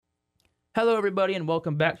Hello, everybody, and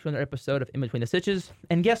welcome back to another episode of In Between the Stitches.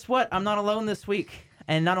 And guess what? I'm not alone this week.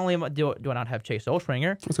 And not only do I not have Chase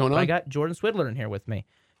Olschwanger, What's going on? I got Jordan Swidler in here with me,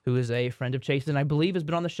 who is a friend of Chase's and I believe has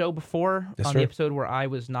been on the show before on the episode where I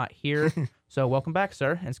was not here. So welcome back,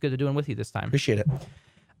 sir. And it's good to do it with you this time. Appreciate it.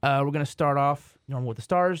 We're going to start off normal with the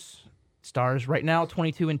Stars. Stars right now,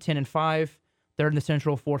 22-10-5. Third in the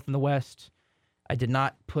Central, fourth in the West. I did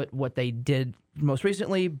not put what they did most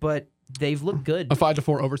recently, but they've looked good. A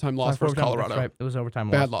 5-4 overtime loss versus Colorado. That's right. It was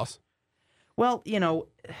overtime loss. Bad loss. Well, you know,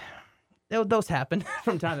 those happen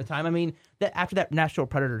from time to time. I mean, after that Nashville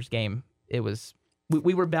Predators game, it was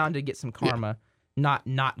we were bound to get some karma,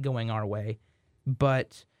 not going our way.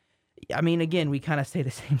 But I mean, again, we kind of say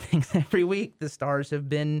the same things every week. The Stars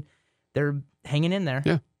they're hanging in there.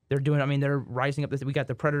 Yeah, they're doing. I mean, they're rising up. We got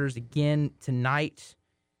the Predators again tonight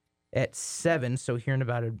at 7. So here in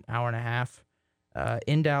about an hour and a half.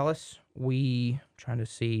 In Dallas, trying to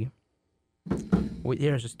see.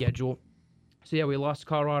 Here's the schedule. So yeah, we lost to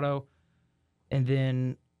Colorado, and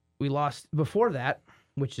then we lost before that,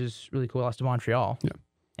 which is really cool. Lost to Montreal. Yeah,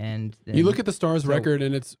 and then, you look at the Stars' record,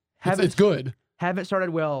 and it's good. Haven't started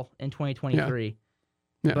well in 2023.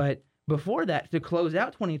 Yeah. But before that, to close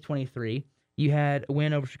out 2023, you had a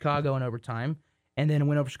win over Chicago in overtime, and then a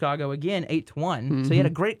win over Chicago again, 8-1. Mm-hmm. So you had a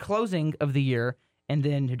great closing of the year, and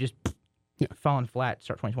then you just. Falling flat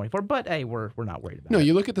start 2024, but hey, we're not worried about it. No,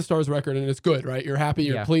 you look at the Stars' record and it's good, right? You're happy,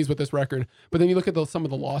 you're pleased with this record, but then you look at some of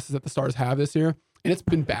the losses that the Stars have this year, and it's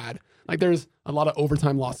been bad. Like there's a lot of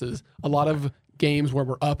overtime losses, a lot of games where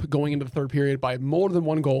we're up going into the third period by more than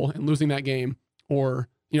one goal and losing that game, or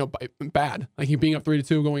by bad, like you being up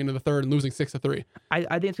 3-2 going into the third and losing 6-3. I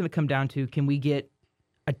think it's going to come down to, can we get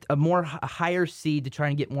a higher seed to try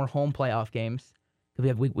and get more home playoff games?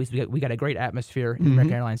 Because we got a great atmosphere in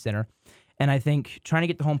American Airlines Center. And I think trying to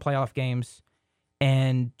get the home playoff games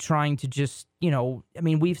and trying to just, I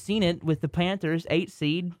mean, we've seen it with the Panthers, 8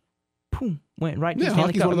 seed, boom, went right to the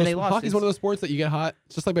Stanley Cup. Hockey's one of those sports that you get hot.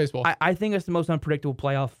 It's just like baseball. I think it's the most unpredictable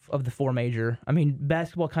playoff of the 4 major. I mean,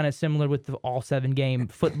 basketball kind of similar with the all 7 game.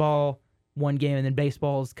 Football, 1 game, and then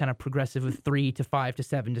baseball is kind of progressive with 3 to 5 to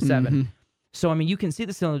 7 to 7. So, I mean, you can see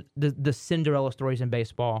the Cinderella stories in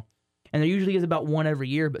baseball. And there usually is about one every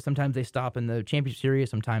year, but sometimes they stop in the championship series.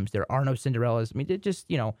 Sometimes there are no Cinderellas. I mean, it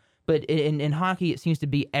just, but in hockey, it seems to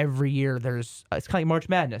be every year it's kind of like March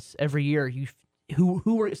Madness. Every year,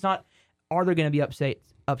 it's not, are there going to be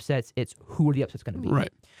upsets? It's who are the upsets going to be?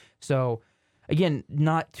 Right. So, again,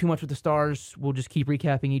 not too much with the Stars. We'll just keep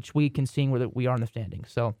recapping each week and seeing where we are in the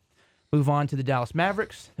standings. So, move on to the Dallas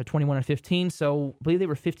Mavericks. They're 21-15. So, I believe they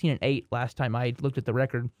were 15-8 last time I looked at the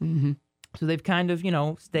record. Mm-hmm. So they've kind of,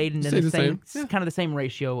 stayed in the same kind of the same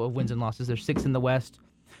ratio of wins and losses. They're 6th in the West.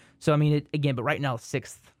 So I mean, but right now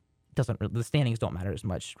 6th the standings don't matter as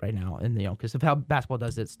much right now, and because of how basketball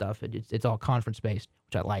does its stuff, it's all conference based,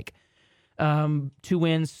 which I like. 2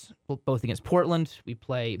 wins, both against Portland. We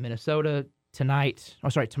play Minnesota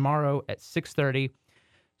tomorrow at 6:30.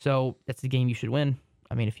 So that's the game you should win.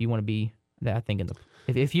 I mean, if you want to be that, I think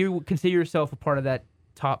if you consider yourself a part of that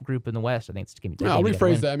top group in the West, I think it's going to be. I'll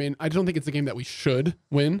rephrase that. I mean, I don't think it's a game that we should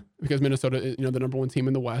win because Minnesota is, the number 1 team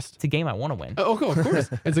in the West. It's a game I want to win. Oh, of course.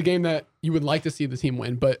 It's a game that you would like to see the team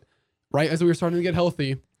win, but right as we were starting to get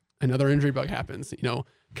healthy, another injury bug happens.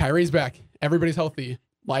 Kyrie's back, everybody's healthy.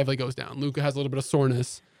 Lively goes down. Luka has a little bit of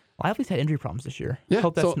soreness. Lively's had injury problems this year. Yeah,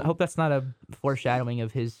 hope that's not a foreshadowing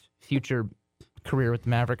of his future career with the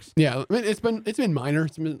Mavericks. Yeah, I mean, it's been minor.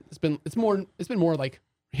 It's more like,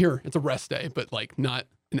 here, it's a rest day, but like not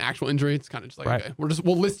an actual injury. It's kind of just like, okay,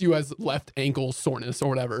 we'll list you as left ankle soreness or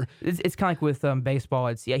whatever. It's kind of like with baseball.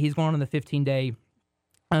 He's going on the 15-day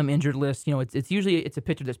injured list. It's usually a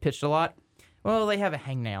pitcher that's pitched a lot. Well, they have a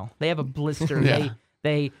hangnail. They have a blister.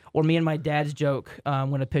 Yeah. Or me and my dad's joke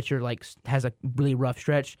when a pitcher has a really rough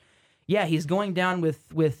stretch. Yeah, he's going down with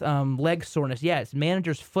leg soreness. Yeah, it's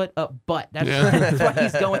manager's foot up butt. That's why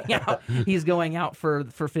he's going out. He's going out for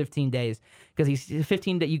 15 days because he's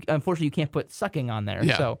 15 days. Unfortunately, you can't put sucking on there.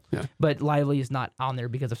 Yeah, But Lively is not on there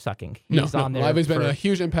because of sucking. He's on there. Lively's been a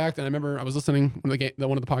huge impact, and I remember I was listening one of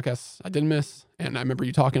the podcasts I didn't miss, and I remember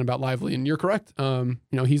you talking about Lively, and you're correct.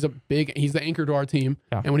 He's the anchor to our team,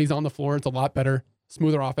 and when he's on the floor, it's a lot better,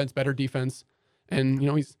 smoother offense, better defense, and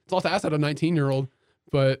it's also asset a 19-year-old.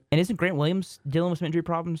 And isn't Grant Williams dealing with some injury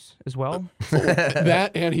problems as well?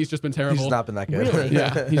 That, and he's just been terrible. He's not been that good. Really?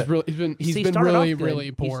 Yeah, he's been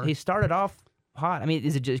really poor. He started off hot. I mean,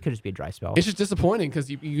 it could just be a dry spell. It's just disappointing because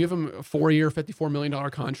you give him a 4-year, $54 million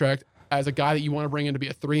contract as a guy that you want to bring in to be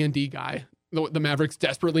a 3-and-D guy. The Mavericks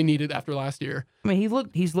desperately needed after last year. I mean, he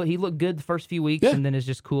looked good the first few weeks, and then it's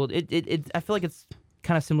just cooled. I feel like it's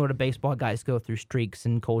kind of similar to baseball. Guys go through streaks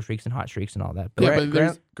and cold streaks and hot streaks and all that. But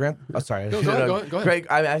Grant. Oh, sorry. Go ahead. Greg,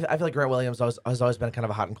 I feel like Grant Williams has always been kind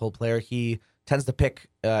of a hot and cold player. He tends to pick,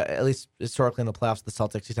 at least historically in the playoffs, the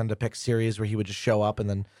Celtics, he tended to pick series where he would just show up and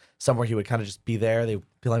then somewhere he would kind of just be there. They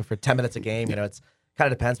play him for 10 minutes a game. You know, it's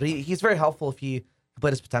kind of depends. But he's very helpful if he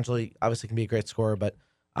played his potential. He obviously can be a great scorer, but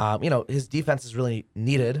his defense is really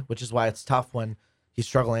needed, which is why it's tough when he's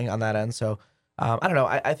struggling on that end. So I don't know.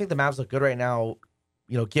 I think the Mavs look good right now.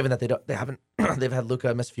 You know, given that they've had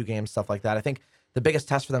Luka miss a few games, stuff like that. I think the biggest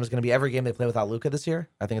test for them is going to be every game they play without Luka this year.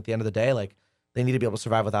 I think at the end of the day, like they need to be able to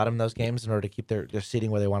survive without him in those games in order to keep their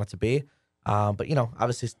seeding where they want it to be. But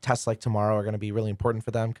obviously tests like tomorrow are going to be really important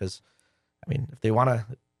for them because, I mean, if they want to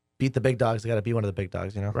beat the big dogs, they got to be one of the big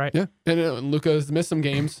dogs. Right? Yeah. And Luka's missed some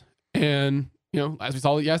games, and as we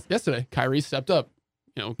saw yesterday, Kyrie stepped up.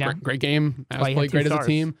 Great game. Mavs played great as a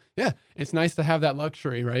team. Yeah, it's nice to have that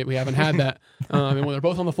luxury, right? We haven't had that. And when they're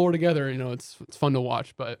both on the floor together, it's fun to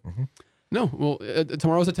watch. But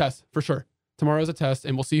tomorrow's a test for sure. Tomorrow's a test,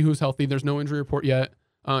 and we'll see who's healthy. There's no injury report yet.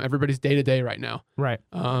 Everybody's day to day right now. Right.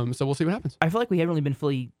 So we'll see what happens. I feel like we haven't really been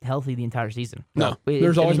fully healthy the entire season. No,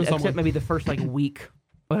 there's always been someone. Except maybe the first week.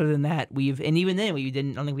 Other than that, and even then we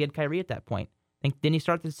didn't. I don't think we had Kyrie at that point. Didn't he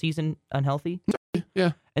start the season unhealthy?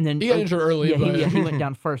 Yeah. And then he got injured early. Yeah, he went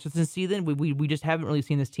down first. So since then, we just haven't really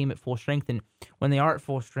seen this team at full strength. And when they are at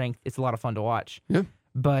full strength, it's a lot of fun to watch. Yeah.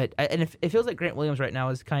 But it feels like Grant Williams right now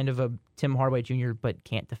is kind of a Tim Hardaway Jr. but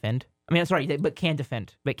can't defend. I mean, sorry, but can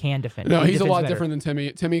defend. No, he's a lot different than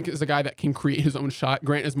Timmy. Timmy is a guy that can create his own shot.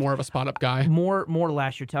 Grant is more of a spot-up guy. More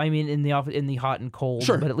last year. I mean, in the hot and cold.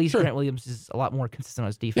 Sure, but at least Grant Williams is a lot more consistent on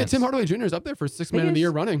his defense. Yeah, Tim Hardaway Jr. is up there for 6th man of the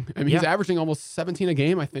year running. I mean, he's averaging almost 17 a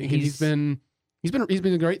game, I think. And he's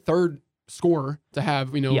been a great third scorer to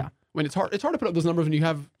have. When it's hard to put up those numbers when you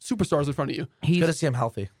have superstars in front of you. It's good to see him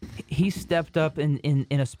healthy. He stepped up in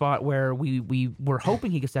a spot where we were hoping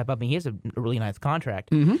he could step up, and he has a really nice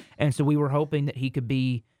contract. Mm-hmm. And so we were hoping that he could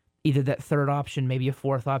be either that third option, maybe a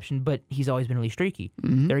fourth option, but he's always been really streaky.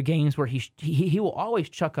 Mm-hmm. There are games where he will always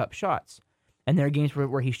chuck up shots, and there are games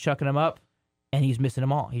where he's chucking them up, and he's missing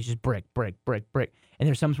them all. He's just brick. And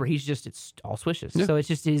there's some where it's all swishes. Yeah. So it's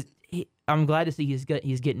just I'm glad to see he's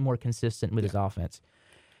getting more consistent with his offense.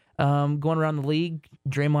 Going around the league,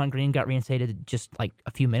 Draymond Green got reinstated just like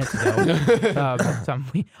a few minutes ago. Some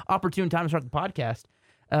opportune time to start the podcast.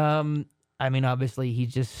 I mean, obviously,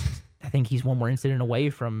 I think he's one more incident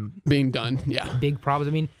away from being done. Yeah. Big problems.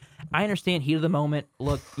 I mean, I understand heat of the moment.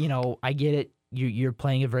 Look, I get it. You're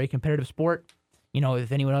playing a very competitive sport.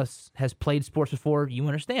 If anyone else has played sports before, you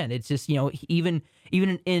understand. It's just, even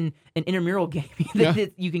in an intramural game,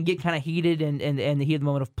 you can get kind of heated and the heat of the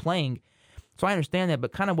moment of playing. So I understand that,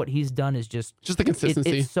 but kind of what he's done is just the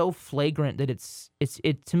consistency. It's so flagrant that it's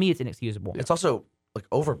to me it's inexcusable. It's also like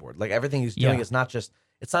overboard. Like everything he's doing is not just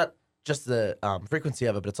the frequency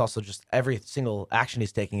of it, but it's also just every single action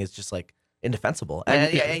he's taking is just like indefensible.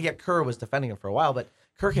 And yet Kerr was defending him for a while, but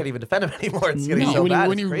Kerr can't even defend him anymore. It's getting so bad.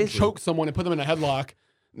 When you choke someone and put them in a headlock,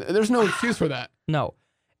 there's no excuse for that. No,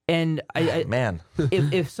 and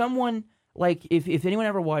if someone. Like if anyone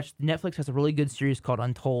ever watched, Netflix has a really good series called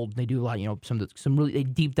Untold. They do a lot, some really they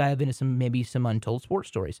deep dive into some untold sports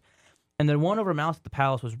stories. And the one over Mouse at the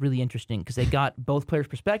Palace was really interesting because they got both players'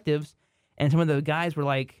 perspectives, and some of the guys were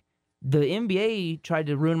like, "The NBA tried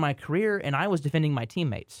to ruin my career, and I was defending my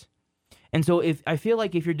teammates." And so I feel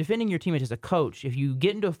like if you're defending your teammates as a coach, if you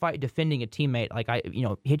get into a fight defending a teammate, like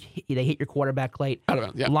they hit your quarterback late,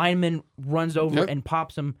 lineman runs over and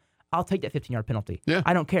pops him. I'll take that 15-yard penalty. Yeah.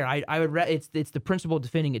 I don't care. I would. It's the principle of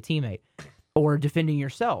defending a teammate or defending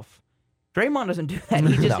yourself. Draymond doesn't do that.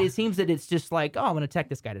 He just it seems that it's just like, I'm going to attack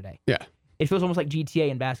this guy today. Yeah. It feels almost like GTA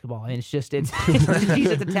in basketball, and it's he's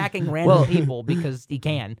just attacking random people because he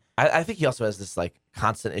can. I think he also has this like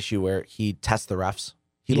constant issue where he tests the refs.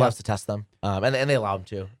 He loves to test them, and they allow him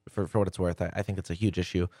to for what it's worth. I think it's a huge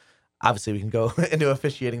issue. Obviously, we can go into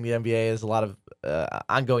officiating the NBA. There's a lot of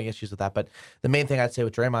ongoing issues with that. But the main thing I'd say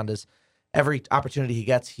with Draymond is every opportunity he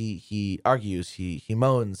gets, he argues, he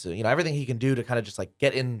moans, everything he can do to kind of just like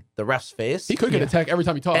get in the ref's face. He could get attacked every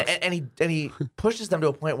time he talks. And he pushes them to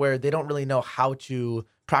a point where they don't really know how to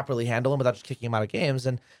properly handle him without just kicking him out of games.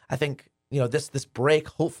 And I think, this break,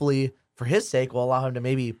 hopefully for his sake, will allow him to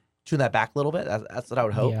maybe tune that back a little bit. That's what I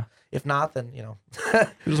would hope. Yeah. If not, then,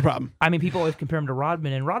 There's a problem. I mean, people always compare him to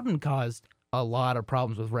Rodman, and Rodman caused a lot of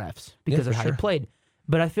problems with refs because of how he played.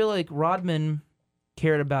 But I feel like Rodman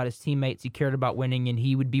cared about his teammates. He cared about winning, and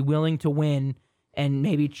he would be willing to win and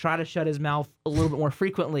maybe try to shut his mouth a little bit more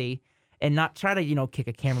frequently and not try to, kick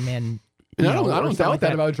a cameraman And I don't doubt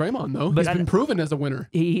that about Draymond, though. But he's been proven as a winner.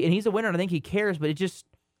 He's a winner, and I think he cares. But it feels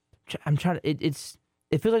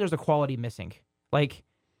like there's a quality missing. Like,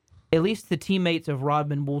 at least the teammates of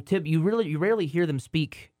Rodman will tip. You rarely hear them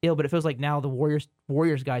speak ill, but it feels like now the Warriors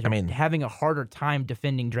guys are having a harder time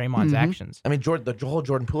defending Draymond's actions. I mean, the whole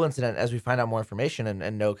Jordan Poole incident, as we find out more information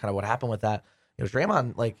and know kind of what happened with that,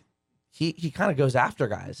 Draymond, like, he kind of goes after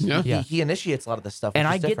guys. Yeah. He initiates a lot of this stuff. And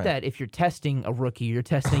I get that if you're testing a rookie, you're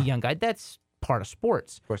testing a young guy, that's part of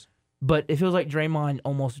sports. Of course. But it feels like Draymond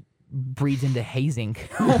almost breeds into hazing.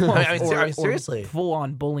 Seriously.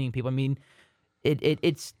 Full-on bullying people. I mean,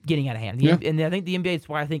 it's getting out of hand. And I think the NBA, it's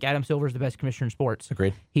why I think Adam Silver is the best commissioner in sports.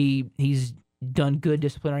 Agreed. He's done good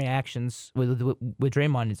disciplinary actions with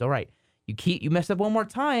Draymond. It's all right. You mess up one more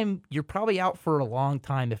time, you're probably out for a long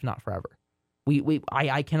time, if not forever.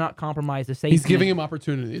 I cannot compromise the safety. He's giving him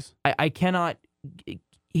opportunities. I cannot,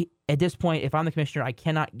 at this point, if I'm the commissioner, I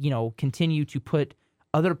cannot, continue to put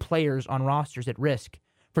other players on rosters at risk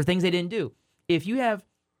for things they didn't do. If you have,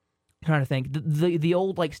 I'm trying to think, the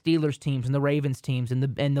old like Steelers teams and the Ravens teams and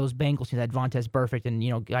those Bengals teams that Vontaze Burfict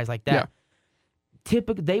and guys like that,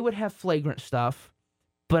 typically they would have flagrant stuff,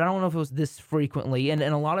 but I don't know if it was this frequently. And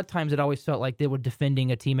a lot of times it always felt like they were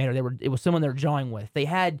defending a teammate or it was someone they're jawing with. They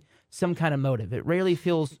had some kind of motive. It rarely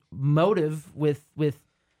feels motive with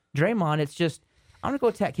Draymond. It's just, I'm gonna go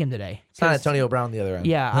attack him today. It's not Antonio Brown on the other end.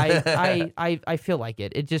 Yeah, I feel like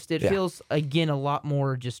it. It feels again a lot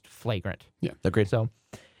more just flagrant. Yeah, agreed. So,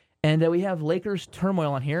 and we have Lakers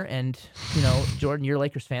turmoil on here, and Jordan, you're a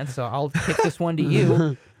Lakers fan, so I'll kick this one to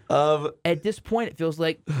you. At this point, it feels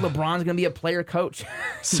like LeBron's gonna be a player coach.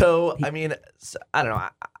 So I mean, I don't know.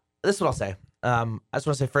 This is what I'll say. I just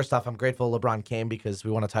want to say, first off, I'm grateful LeBron came because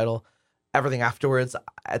we won a title. Everything afterwards,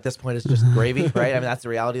 at this point, is just gravy, right? I mean, that's the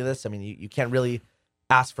reality of this. I mean, you can't really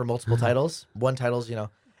ask for multiple titles. One title's, and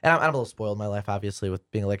I'm a little spoiled in my life, obviously, with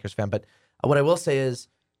being a Lakers fan. But what I will say is,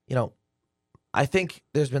 I think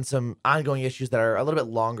there's been some ongoing issues that are a little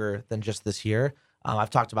bit longer than just this year.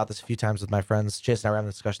 I've talked about this a few times with my friends. Chase and I were having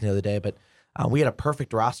a discussion the other day, but we had a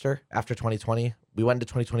perfect roster after 2020. We went into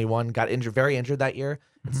 2021, got injured, very injured that year,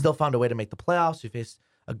 and still found a way to make the playoffs. We faced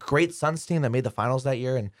a great Suns team that made the finals that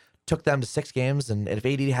year and took them to 6 games. And if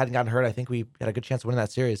AD hadn't gotten hurt, I think we had a good chance of winning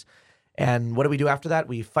that series. And what did we do after that?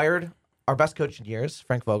 We fired our best coach in years,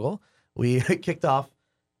 Frank Vogel. We kicked off,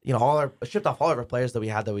 shipped off all of our players that we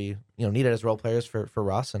had that we, needed as role players for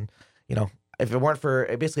Russ. And, if it weren't for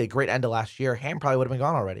basically a great end of last year, Ham probably would have been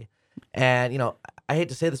gone already. And, I hate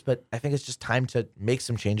to say this, but I think it's just time to make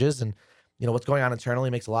some changes. And, what's going on internally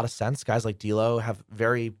makes a lot of sense. Guys like D'Lo have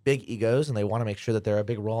very big egos, and they want to make sure that they're a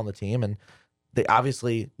big role on the team. And they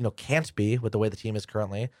obviously, can't be with the way the team is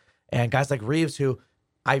currently. And guys like Reeves, who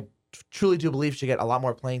I truly do believe should get a lot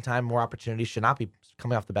more playing time, more opportunities, should not be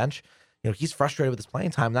coming off the bench. He's frustrated with his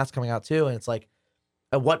playing time, and that's coming out too. And it's like,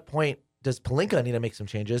 at what point does Pelinka need to make some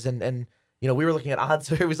changes? And we were looking at odds.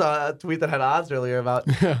 We saw a tweet that had odds earlier about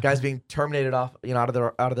guys being terminated off, out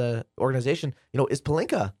of the organization. Is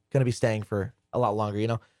Pelinka going to be staying for a lot longer?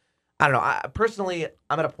 I don't know. Personally,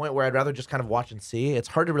 I'm at a point where I'd rather just kind of watch and see. It's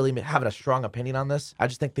hard to really have a strong opinion on this. I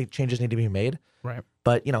just think the changes need to be made. Right.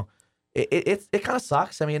 But it kind of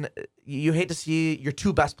sucks. I mean, you hate to see your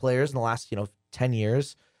 2 best players in the last 10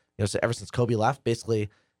 years, so ever since Kobe left, basically,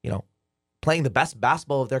 playing the best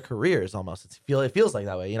basketball of their careers almost. It feels like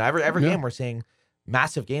that way. Every game we're seeing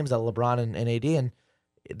massive games out of LeBron and AD, and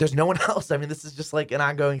there's no one else. I mean, this is just like an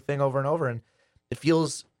ongoing thing over and over, and it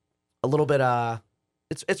feels a little bit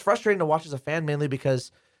it's frustrating to watch as a fan, mainly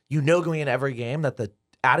because going into every game that the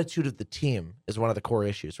attitude of the team is one of the core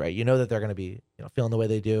issues, right? That they're going to be feeling the way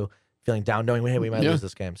they do, feeling down, knowing, hey, we might lose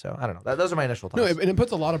this game. So I don't know. Those are my initial thoughts. No, and it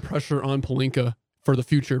puts a lot of pressure on Pelinka for the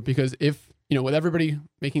future, because if with everybody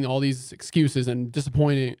making all these excuses and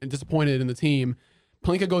disappointed in the team,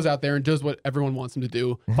 Pelinka goes out there and does what everyone wants him to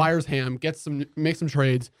do, fires Ham, makes some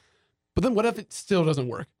trades. But then what if it still doesn't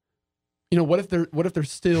work? What if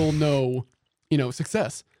there's still no,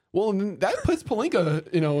 success? Well, then that puts Pelinka,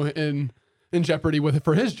 in jeopardy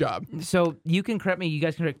for his job. So you can correct me. You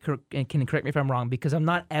guys can correct me if I'm wrong, because I'm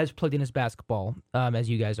not as plugged in as basketball as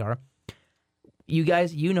you guys are. You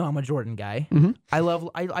guys, I'm a Jordan guy. Mm-hmm.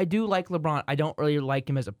 I do like LeBron. I don't really like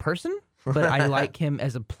him as a person, but I like him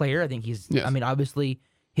as a player. I think he's. Yes. I mean, obviously,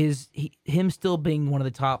 him still being one of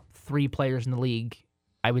the top 3 players in the league,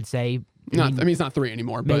 I would say. He's not 3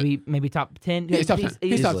 anymore. Maybe top 10. Yeah, he's top 10.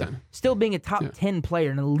 He's top 10. Still being a top 10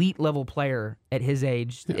 player, an elite level player at his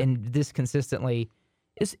age, and this consistently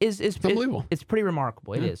is unbelievable. It's pretty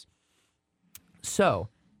remarkable. It is. So,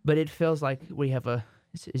 but it feels like we have a.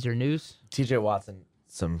 Is there news? TJ Watson,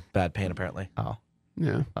 some bad pain apparently. Oh.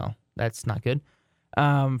 Yeah. Oh. That's not good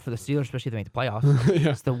for the Steelers, especially if they make the playoffs.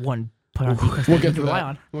 Yeah. It's the one player on defense We'll they get can to rely that.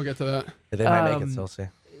 on. We'll get to that. They might make it, so we'll see.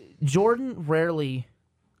 Jordan rarely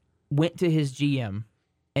went to his GM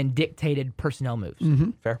and dictated personnel moves.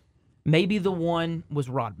 Mm-hmm. Fair. Maybe the one was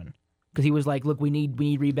Rodman, because he was like, "Look, we need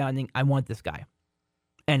rebounding. I want this guy,"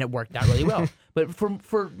 and it worked out really well. But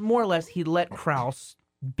for more or less, he let Krause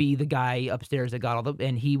be the guy upstairs that got all the,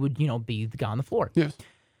 and he would be the guy on the floor. Yes.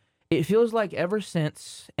 It feels like ever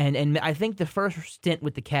since, and I think the first stint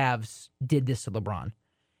with the Cavs did this to LeBron.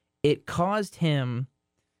 It caused him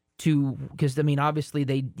to, because I mean, obviously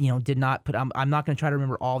they did not put. I'm not going to try to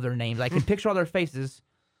remember all their names. I can picture all their faces,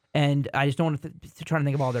 and I just don't want to try to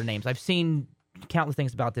think of all their names. I've seen countless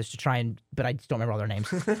things about this but I just don't remember all their names.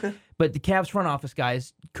 But the Cavs front office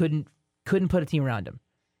guys couldn't put a team around him.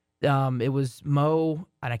 It was Mo,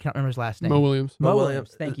 and I can't remember his last name. Mo Williams. Mo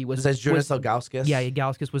Williams, thank you. Besides Jonas Ilgauskas. Yeah,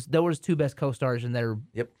 Ilgauskas they were his two best co-stars, and they're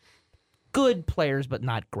good players, but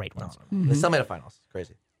not great ones. No. They still made a finals.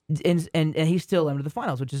 Crazy. And he still entered the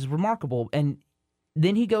finals, which is remarkable. And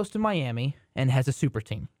then he goes to Miami and has a super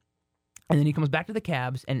team. And then he comes back to the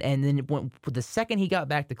Cavs, and then the second he got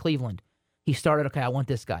back to Cleveland, he started, okay, I want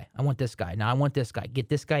this guy. I want this guy. Now I want this guy. Get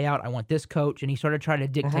this guy out. I want this coach. And he started trying to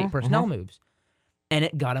dictate personnel moves. And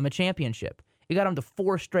it got him a championship. It got him to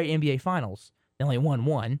 4 straight NBA finals. They only won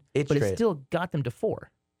 1, but straight. it still got them to 4.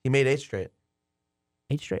 He made 8 straight.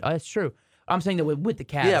 8 straight? Oh, that's true. I'm saying that with the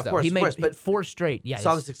Cavs, Yeah, of though. course, He made but 4 straight. Yeah,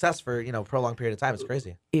 saw the success for prolonged period of time. It's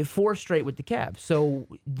crazy. 4 straight with the Cavs. So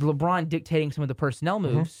LeBron dictating some of the personnel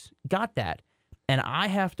moves got that. And I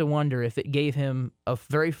have to wonder if it gave him a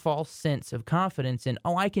very false sense of confidence in,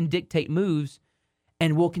 I can dictate moves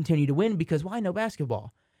and we'll continue to win because, I know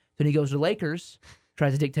basketball. Then he goes to the Lakers,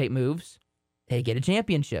 tries to dictate moves, they get a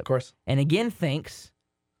championship. Of course. And again thinks,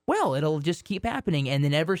 it'll just keep happening. And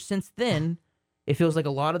then ever since then, it feels like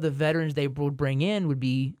a lot of the veterans they would bring in would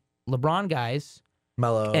be LeBron guys.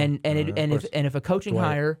 Melo. And if a coaching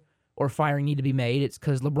hire or firing need to be made, it's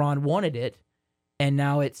because LeBron wanted it, and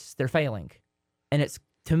now they're failing. And it's,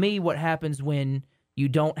 to me, what happens when you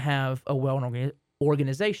don't have a well-known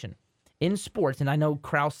organization in sports. And I know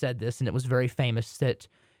Krause said this, and it was very famous that,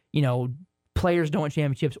 players don't win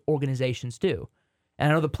championships, organizations do.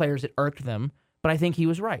 And I know the players, it irked them, but I think he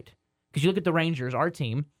was right. Because you look at the Rangers, our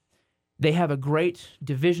team, they have a great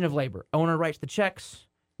division of labor. Owner writes the checks,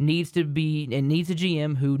 needs a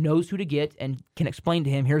GM who knows who to get and can explain to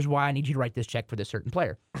him, here's why I need you to write this check for this certain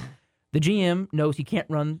player. The GM knows he can't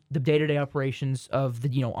run the day-to-day operations of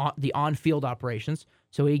the on-field operations,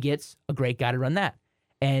 so he gets a great guy to run that.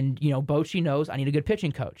 And, Bochy knows I need a good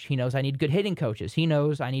pitching coach. He knows I need good hitting coaches. He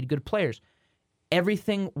knows I need good players.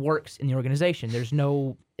 Everything works in the organization. There's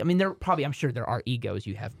no, I'm sure there are egos.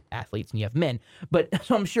 You have athletes and you have men, but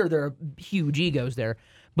so I'm sure there are huge egos there,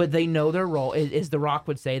 but they know their role. As The Rock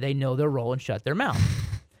would say, they know their role and shut their mouth.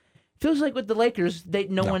 Feels like with the Lakers,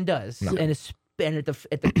 no one does. No. And at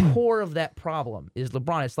the core of that problem is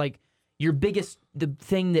LeBron. It's like the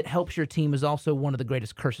thing that helps your team is also one of the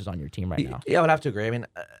greatest curses on your team right now. Yeah, I would have to agree.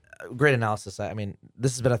 Great analysis.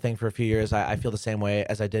 This has been a thing for a few years. I feel the same way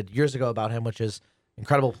as I did years ago about him, which is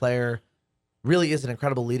incredible player, really is an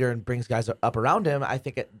incredible leader and brings guys up around him. I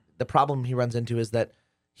think the problem he runs into is that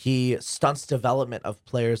he stunts development of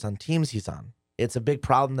players on teams he's on. It's a big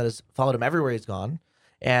problem that has followed him everywhere he's gone.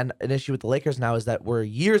 And an issue with the Lakers now is that we're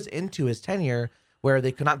years into his tenure where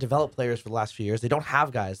they could not develop players for the last few years. They don't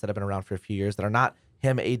have guys that have been around for a few years that are not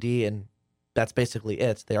him, AD, and that's basically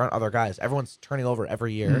it. They aren't other guys. Everyone's turning over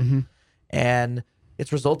every year. Mm-hmm. And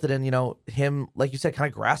it's resulted in, him, like you said, kind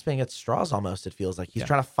of grasping at straws almost, it feels like. He's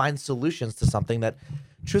trying to find solutions to something that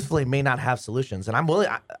truthfully may not have solutions. And I'm willing,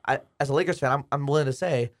 as a Lakers fan, I'm willing to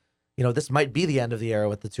say, this might be the end of the era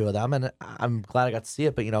with the two of them. And I'm glad I got to see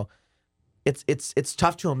it. But, it's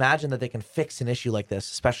tough to imagine that they can fix an issue like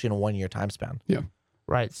this, especially in a 1-year time span. Yeah.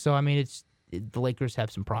 Right. So, the Lakers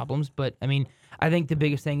have some problems, but, I think the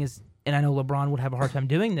biggest thing is, and I know LeBron would have a hard time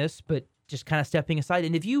doing this, but just kind of stepping aside.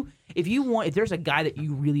 And if there's a guy that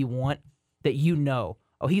you really want that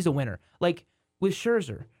he's a winner. Like with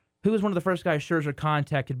Scherzer, who was one of the first guys Scherzer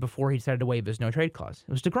contacted before he decided to waive his no-trade clause?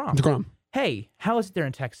 It was DeGrom. Hey, how is it there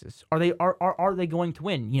in Texas? Are they going to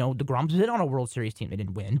win? DeGrom's been on a World Series team. They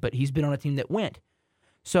didn't win, but he's been on a team that went.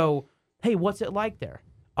 So, hey, what's it like there?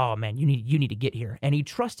 Oh man, you need to get here. And he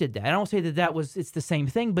trusted that. I don't say it's the same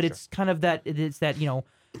thing, but it's kind of that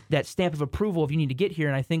that stamp of approval if you need to get here.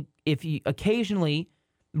 And I think occasionally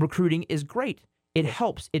recruiting is great. It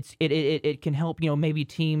helps. It can help, maybe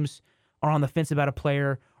teams are on the fence about a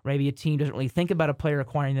player, or maybe a team doesn't really think about a player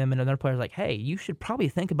acquiring them, and another player's like, hey, you should probably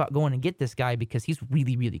think about going and get this guy because he's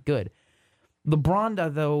really, really good.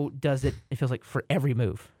 LeBron, though, does it feels like for every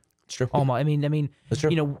move. It's true. Almost. I mean, That's true.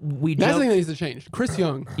 you know, we That's the joke, thing that needs to change. Chris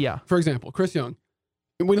Young, yeah. for example, Chris Young,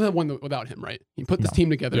 we didn't have one without him, right? He put this No. team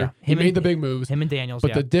together. Yeah. He made the big moves. Him and Daniels, But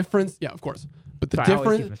yeah. the difference, yeah, of course. But the Sorry, I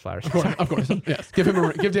always give him difference, his flowers. of course, yes,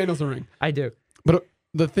 give Daniels a ring. I do. But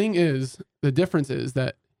the thing is, the difference is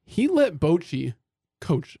that he let Bochy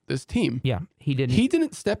coach this team. Yeah, he didn't. He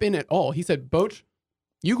didn't step in at all. He said, "Boch,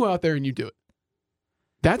 you go out there and you do it."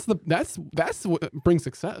 That's what brings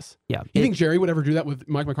success. Yeah. You think Jerry would ever do that with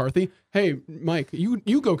Mike McCarthy? Hey, Mike,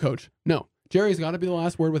 you go coach. No, Jerry's got to be the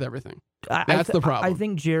last word with everything. That's the problem. I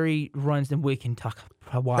think Jerry runs, and we can talk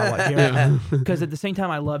a while about Jerry. Because at the same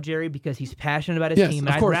time, I love Jerry because he's passionate about his team.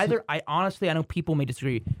 And of course. I know people may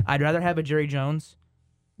disagree. I'd rather have a Jerry Jones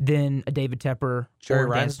than a David Tepper Jerry or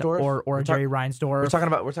Reinsdorf? or a Jerry Reinsdorf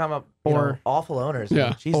We're talking about awful owners.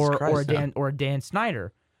 Yeah. Jesus Christ. or a Dan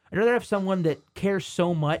Snyder. I'd rather have someone that cares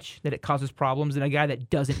so much that it causes problems than a guy that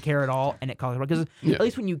doesn't care at all and it causes problems. Because at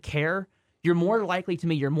least when you care, you're more likely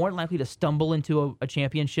to stumble into a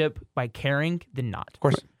championship by caring than not. Of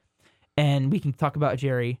course. And we can talk about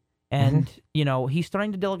Jerry. And, you know, he's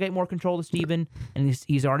starting to delegate more control to Steven. And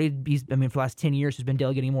for the last 10 years, he's been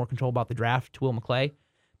delegating more control about the draft to Will McClay.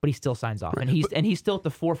 But he still signs off. Right. And he's still at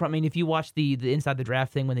the forefront. I mean, if you watch the inside the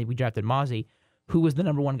draft thing when we drafted Mozzie, who was the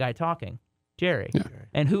number one guy talking? Jerry. Yeah.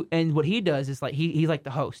 And what he does is like he's like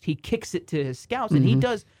the host. He kicks it to his scouts, and he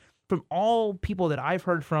does, from all people that I've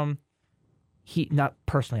heard from, he, not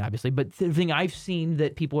personally obviously, but the thing I've seen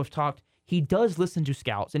that people have talked, he does listen to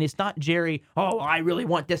scouts. And it's not Jerry, oh, I really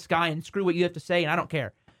want this guy and screw what you have to say and I don't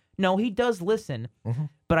care. No, he does listen.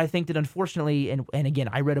 But I think that unfortunately, and again,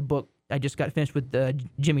 I read a book, I just got finished with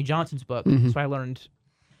Jimmy Johnson's book, so I learned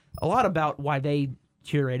a lot about why they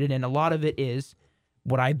curated, and a lot of it is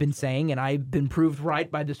what I've been saying, and I've been proved right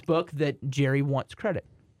by this book, that Jerry wants credit.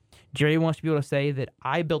 Jerry wants to be able to say that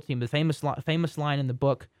I built a team. The famous line in the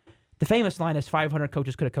book, the famous line is 500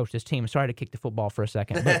 coaches could have coached this team. Sorry to kick the football for a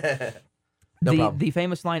second. But No problem. The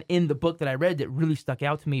famous line in the book that I read that really stuck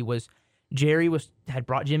out to me was Jerry had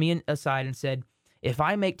brought Jimmy aside and said, if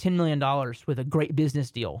I make $10 million with a great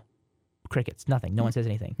business deal, crickets, nothing. No one says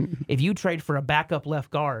anything. If you trade for a backup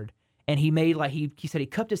left guard, and he made he said he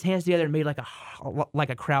cupped his hands together and made like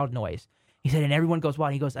a crowd noise. He said, and everyone goes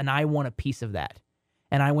wild. He goes, and I want a piece of that.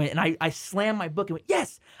 And I went and I slammed my book and went,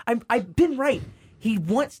 yes, I've been right. He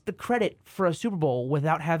wants the credit for a Super Bowl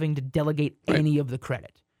without having to delegate any of the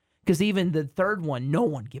credit. Because even the third one, no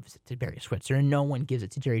one gives it to Barry Switzer and no one gives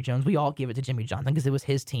it to Jerry Jones. We all give it to Jimmy Johnson because it was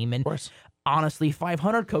his team. And honestly,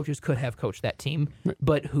 500 coaches could have coached that team,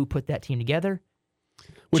 but who put that team together?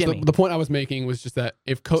 Which the point I was making was just that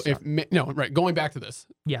going back to this,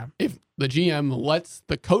 if the GM lets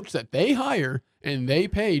the coach that they hire and they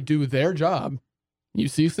pay do their job, you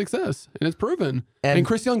see success, and it's proven. And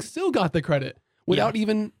Chris Young still got the credit without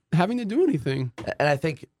even having to do anything. And I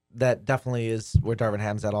think that definitely is where Darvin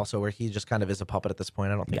Ham's at also, where he just kind of is a puppet at this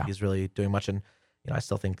point. I don't think he's really doing much. And, I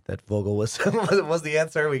still think that Vogel was the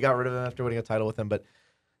answer. We got rid of him after winning a title with him. But,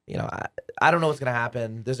 I don't know what's going to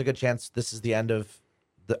happen. There's a good chance this is the end of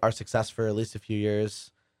our success for at least a few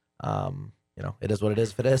years. It is what it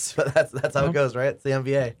is if it is. But that's how it goes, right? It's the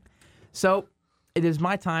NBA. So it is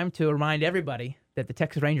my time to remind everybody that the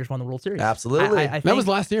Texas Rangers won the World Series. Absolutely. I think, that was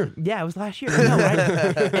last year. Yeah, it was last year. I know, right?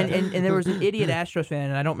 and there was an idiot Astros fan,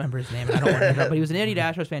 and I don't remember his name, and I don't want to interrupt, but he was an idiot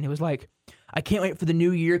Astros fan who was like, I can't wait for the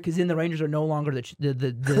new year because then the Rangers are no longer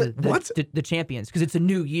the champions because it's a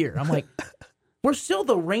new year. I'm like, we're still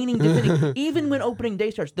the reigning defending. Even when opening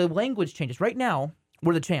day starts, the language changes. Right now,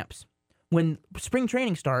 we're the champs. When spring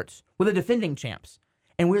training starts, we're the defending champs.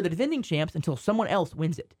 And we're the defending champs until someone else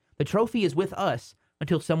wins it. The trophy is with us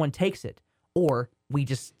until someone takes it. Or we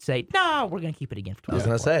just say, no, we're going to keep it again for 2024. I was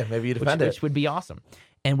going to say, maybe you defend it. Which would be awesome.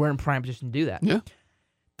 And we're in prime position to do that. Yeah.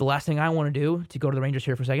 The last thing I want to do, to go to the Rangers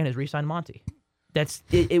here for a second, is re-sign Monty. That's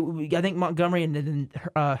it. I think Montgomery and then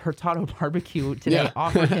Hurtado Barbecue today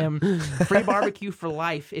offered him free barbecue for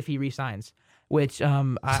life if he re-signs. Which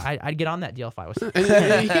I'd get on that deal if I was.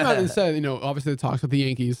 And he came out and said, obviously the talks with the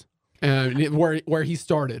Yankees, where he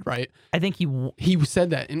started, right? I think he said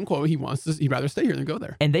that in quote he'd rather stay here than go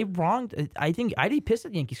there. And they wronged. I think I'd be pissed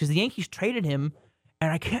at the Yankees because the Yankees traded him,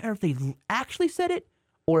 and I can't remember if they actually said it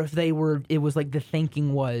or if they were. It was like the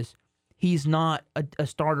thinking was he's not a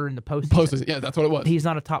starter in the postseason. Yeah, that's what it was. He's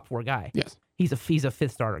not a top 4 guy. Yes, he's a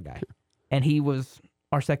 5th starter guy, and he was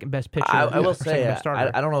our second best pitcher. I will say,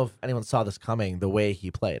 I don't know if anyone saw this coming the way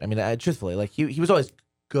he played. I mean, truthfully, he was always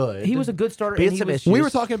good. He was a good starter. And we were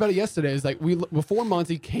talking about it yesterday. It's like before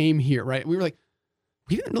Monty came here, right? We were like,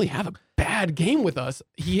 he didn't really have a bad game with us.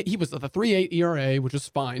 He was at the 3.8 ERA, which is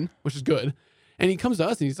fine, which is good. And he comes to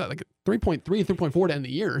us and he's like 3.3, 3.4 to end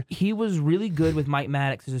the year. He was really good with Mike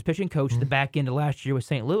Maddox as his pitching coach at the back end of last year with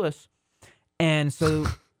St. Louis. And so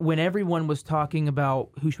when everyone was talking about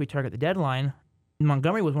who should we target at the deadline,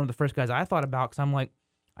 Montgomery was one of the first guys I thought about because I'm like,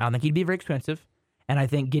 I don't think he'd be very expensive. And I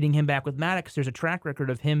think getting him back with Maddox, there's a track record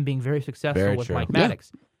of him being very successful with Mike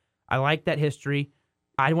Maddox. I like that history.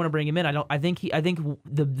 I want to bring him in. I think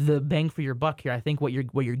the bang for your buck here. I think what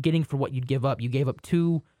you're getting for what you'd give up. You gave up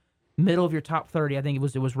 2 middle of your top 30. I think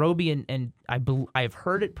it was Roby and I've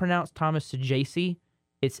heard it pronounced Thomas Saggese.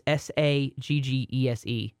 It's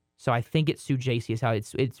Saggese. So I think it's Saggese is how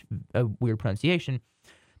it's a weird pronunciation.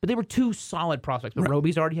 But they were 2 solid prospects. But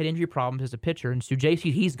Roby's already had injury problems as a pitcher, and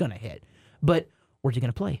Saggese, he's gonna hit. But where's he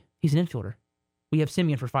gonna play? He's an infielder. We have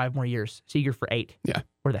Simeon for 5 more years. Seager for 8. Yeah.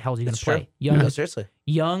 Where the hell is he going to True. play? Young, No, seriously.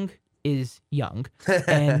 Young is young.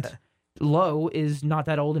 And Lowe is not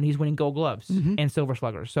that old, and he's winning Gold Gloves and Silver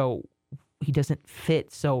Slugger. So he doesn't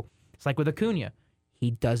fit. So it's like with Acuna.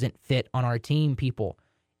 He doesn't fit on our team, people.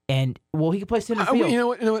 And, well, he can play center field. You know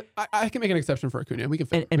what? I can make an exception for Acuna. We can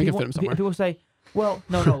fit, and fit him somewhere. People say, well,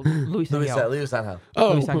 no, Luis Angel. Luis Angel.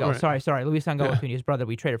 Luis Angel. Sorry. Luis Angel Acuna, his brother,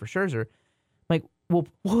 we traded for Scherzer. Like, well,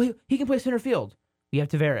 he can play center field. We have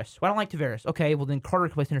Tavares. Well, I don't like Tavares. Okay, well, then Carter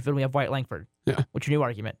can play center field. We have White Langford. Yeah. What's your new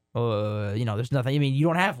argument? There's nothing. I mean, you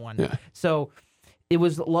don't have one. Yeah. So it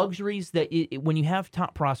was luxuries that when you have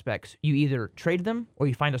top prospects, you either trade them or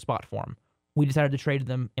you find a spot for them. We decided to trade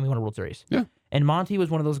them, and we won a World Series. Yeah. And Monty was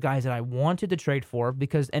one of those guys that I wanted to trade for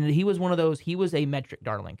and he was one of those. He was a metric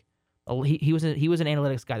darling. He was an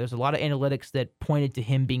analytics guy. There's a lot of analytics that pointed to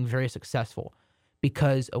him being very successful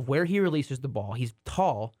because of where he releases the ball. He's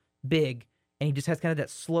tall, big, and he just has kind of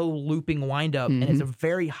that slow looping windup, and it's a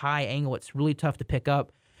very high angle. It's really tough to pick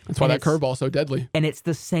up. That's why that curveball is so deadly. And it's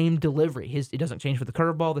the same delivery. It doesn't change for the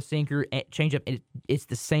curveball, the sinker, changeup. It's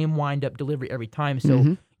the same windup delivery every time.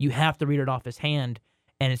 So you have to read it off his hand,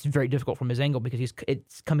 and it's very difficult from his angle because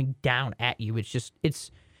it's coming down at you. It's just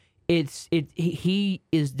he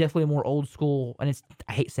is definitely a more old school, and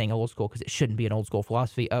I hate saying old school because it shouldn't be an old school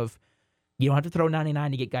philosophy of you don't have to throw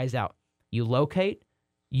 99 to get guys out. You locate.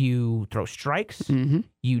 You throw strikes,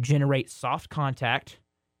 you generate soft contact,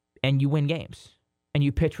 and you win games. And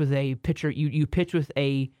you pitch with a pitcher. You pitch with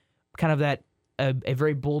a kind of that a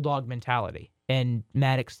very bulldog mentality. And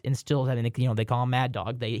Maddox instills that. And they call him Mad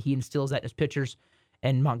Dog. He instills that in his pitchers.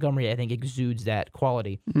 And Montgomery, I think, exudes that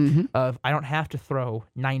quality of I don't have to throw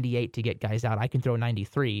 98 to get guys out. I can throw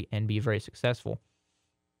 93 and be very successful.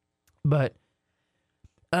 But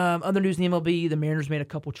other news in the MLB, the Mariners made a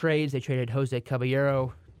couple trades. They traded Jose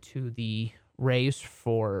Caballero to the Rays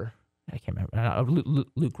for, I can't remember,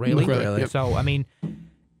 Luke Raley. Yep. So, I mean,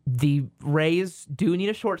 the Rays do need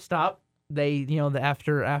a shortstop. They,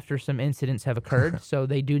 after some incidents have occurred, so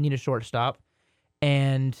they do need a shortstop.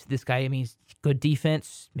 And this guy, I mean, he's good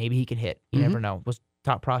defense. Maybe he can hit. You never know. Was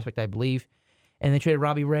top prospect, I believe. And they traded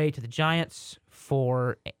Robbie Ray to the Giants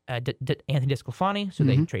for Anthony DeSclafani. So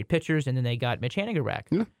they trade pitchers, and then they got Mitch Haniger back.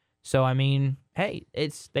 Yeah. So I mean, hey,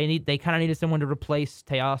 they kind of needed someone to replace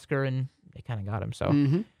Teoscar, and they kind of got him. So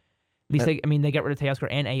at least they got rid of Teoscar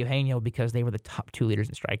and Eugenio because they were the top 2 leaders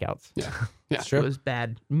in strikeouts. Yeah, sure. It was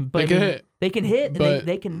bad, but they can hit, and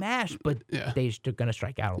they can mash, but they're going to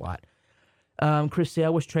strike out a lot. Chris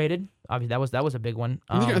Sale was traded. Obviously, that was a big one.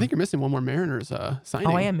 I think you're missing one more Mariners signing.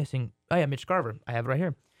 Oh, I am missing. Oh yeah, Mitch Garver. I have it right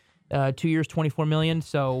here. 2 years, $24 million.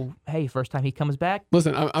 So hey, first time he comes back.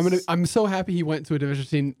 Listen, I'm so happy he went to a division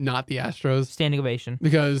team, not the Astros. Standing ovation.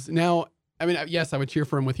 Because now, I mean, yes, I would cheer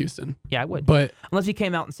for him with Houston. Yeah, I would. But unless he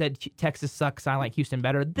came out and said Texas sucks, I like Houston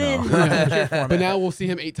better, then cheer for him. But now we'll see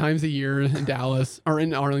him 8 times a year in Dallas or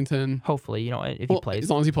in Arlington. Hopefully, if he plays. As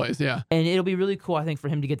long as he plays, yeah. And it'll be really cool, I think, for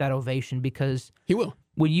him to get that ovation because he will.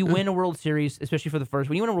 When you win a World Series, especially for the first,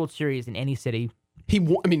 when you win a World Series in any city, he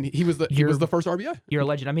was the first RBI. You're a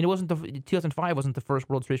legend. I mean, 2005 wasn't the first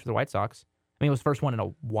World Series for the White Sox. I mean, it was the first one in a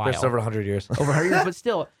while. First over 100 years. Over 100 years, but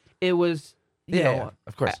still, it was. Yeah,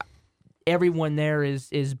 of course. Everyone there is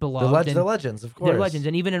beloved. They're legends, of course. They're legends,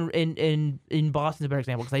 and even in Boston's a better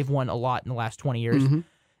example because they've won a lot in the last 20 years.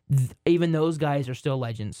 Even those guys are still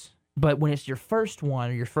legends. But when it's your first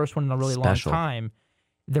one or your first one in a really long time,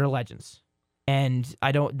 they're legends. And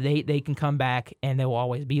they can come back and they will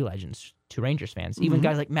always be legends to Rangers fans. Even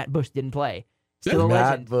guys like Matt Bush didn't play. Still a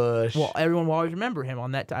legend. Matt Bush. Well, everyone will always remember him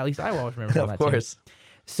on that. At least I will always remember him on that team. Of course.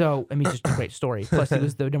 So, I mean, it's just a great story. Plus, he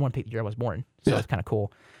was the number 1 pick the year I was born. So it's kind of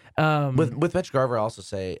cool. With Mitch Garver, I also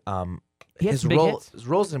say his role is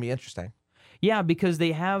going to be interesting. Yeah, because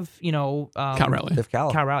they have, Cal Raleigh.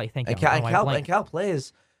 Cal Raleigh, thank you. And Cal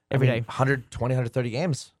plays. every day. 120, 130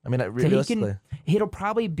 games. I mean, So realistically. it'll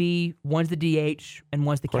probably be one's the DH and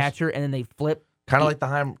one's the catcher, and then they flip. Kind of like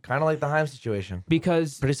the Heim situation.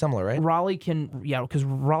 Because Pretty similar, right? Raleigh can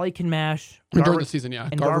mash. During the season, yeah.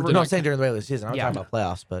 and Garver Garver- did No, not I'm saying during the regular season. I'm talking about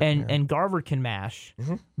playoffs, but and Garver can mash,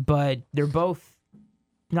 but they're both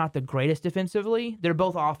not the greatest defensively. They're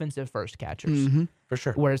both offensive first catchers, for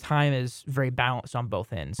sure. whereas Heim is very balanced on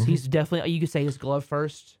both ends. He's definitely, you could say, his glove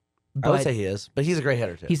first. But I would say he is, but he's a great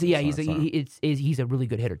hitter too. he's a really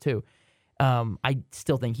good hitter too. I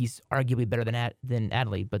still think he's arguably better than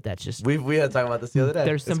Adley, but that's just We had to talk about this the other day.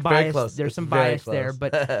 there's some It's very bias. close. There's It's some very bias there, close.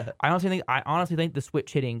 but I honestly think the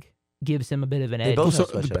switch hitting gives him a bit of an edge. both So,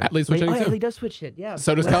 switch hitting. at least switch hitting He too. does switch hit, yeah.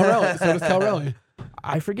 So does Cal Raleigh.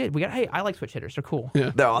 I forget. I like switch hitters. They're cool.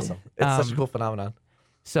 Yeah. They're awesome. It's such a cool phenomenon.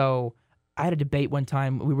 So I had a debate one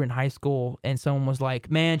time. We were in high school, and someone was like,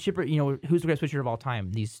 "Man, Chipper, who's the greatest switch hitter of all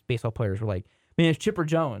time?" These baseball players were like, "Man, it's Chipper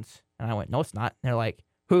Jones." And I went, "No, it's not." And they're like,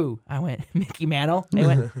 "Who?" I went, "Mickey Mantle." They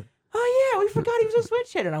went, "Oh yeah, we forgot he was a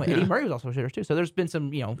switch hitter." And I went, Eddie Murray was also a switch hitter too. So there's been some,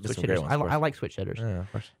 switch some great hitters. ones, of course. I like switch hitters Yeah,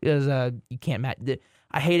 of course. because you can't match.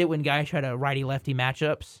 I hate it when guys try to righty lefty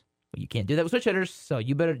matchups. Well, you can't do that with switch hitters. So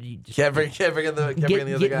you better just Can't bring in the other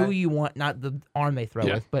get guy. who you want, not the arm they throw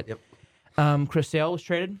with. But Chris Sale was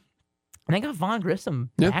traded, and they got Von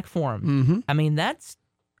Grissom back for him. I mean,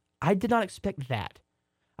 I did not expect that.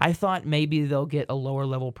 I thought maybe they'll get a lower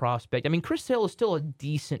level prospect. I mean, Chris Sale is still a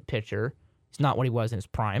decent pitcher. He's not what he was in his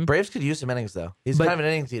prime. Braves could use some innings though. He's But kind of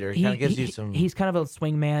an innings eater. He kind of gives you some. He's kind of a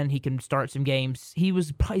swing man. He can start some games.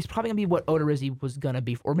 He's probably gonna be what Odorizzi was gonna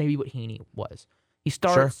be, or maybe what Heaney was. He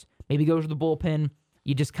starts, maybe goes to the bullpen.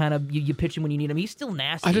 You just kind of you pitch him when you need him. He's still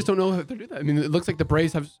nasty. I just don't know if they do that. I mean, it looks like the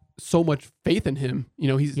Braves have so much faith in him.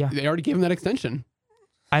 They already gave him that extension.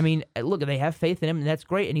 I mean, look, they have faith in him, and that's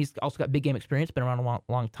great. And he's also got big game experience, been around a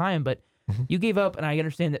long time. But you gave up, and I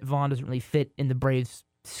understand that Vaughn doesn't really fit in the Braves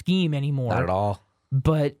scheme anymore. Not at all.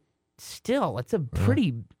 But still, it's a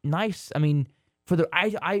pretty nice. I mean,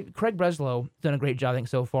 Craig Breslow done a great job, I think,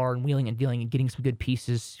 so far in wheeling and dealing and getting some good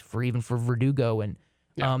pieces for Verdugo, and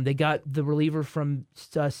they got the reliever from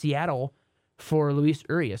Seattle for Luis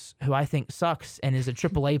Urias, who I think sucks and is a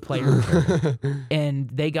AAA player, and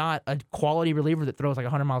they got a quality reliever that throws like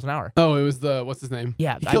 100 miles an hour. Oh, it was what's his name?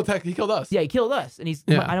 Yeah, he killed us. Yeah, he killed us, and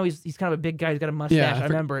I know he's kind of a big guy. He's got a mustache. Yeah, I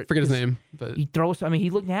remember it. Forget his name, but He throws. I mean,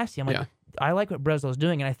 he looked nasty. I'm like, I like what Breslow's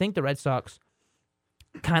doing, and I think the Red Sox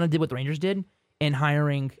kind of did what the Rangers did in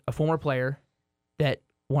hiring a former player that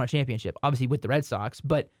won a championship, obviously with the Red Sox,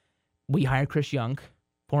 but we hired Chris Young,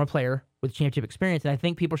 former player with championship experience, and I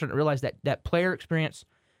think people are starting to realize that player experience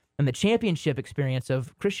and the championship experience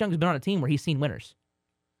of Chris Young's been on a team where he's seen winners.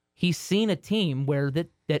 He's seen a team where that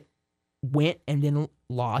went and then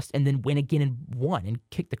lost and then went again and won and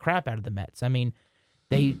kicked the crap out of the Mets. I mean,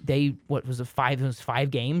 they what was it,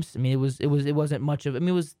 5 games? I mean, it wasn't much of. I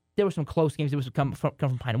mean, there were some close games. It was come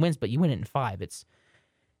from behind and wins, but you win it in 5. It's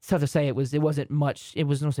tough to say. It wasn't much. It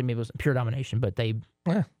was don't say maybe it was pure domination, but they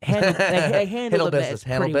handled the Mets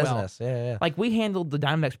pretty well. Yeah. Like we handled the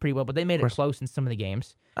Diamondbacks pretty well, but they made it close in some of the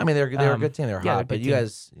games. I mean, they were a good team. They were hot, but you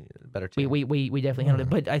guys better team. We definitely handled it.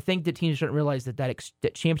 But I think the teams starting to realize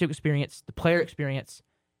that championship experience, the player experience,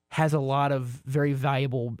 has a lot of very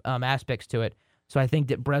valuable aspects to it. So I think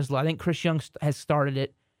that I think Chris Young has started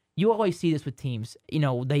it. You always see this with teams.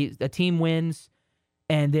 A team wins,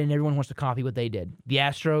 and then everyone wants to copy what they did. The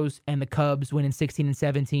Astros and the Cubs win in 16 and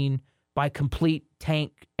 17 by complete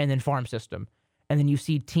tank and then farm system. And then you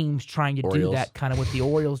see teams trying to do that, kind of what the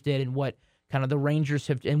Orioles did and what kind of the Rangers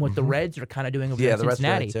have, and what the Reds are kind of doing over in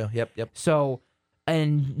Cincinnati. Reds too. Yep. So,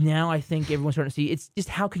 and now I think everyone's starting to see it's just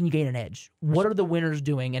how can you gain an edge? What are the winners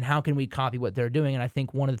doing, and how can we copy what they're doing? And I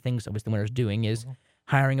think one of the things that the winners doing is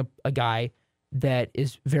hiring a guy that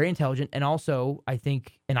is very intelligent, and also I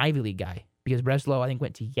think an Ivy League guy, because Breslow I think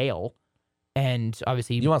went to Yale, and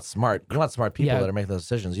obviously you want smart people that are making those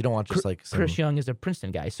decisions. You don't want just like Chris Young is a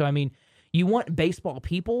Princeton guy. So I mean, you want baseball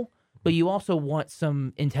people, but you also want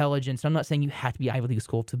some intelligence. I'm not saying you have to be Ivy League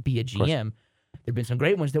school to be a GM. There've been some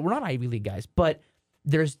great ones that were not Ivy League guys, but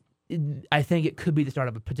I think it could be the start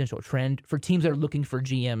of a potential trend for teams that are looking for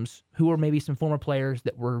GMs who are maybe some former players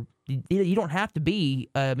that were. You don't have to be.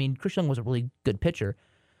 I mean, Chris Young was a really good pitcher.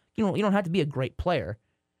 You don't have to be a great player,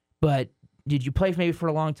 but did you play maybe for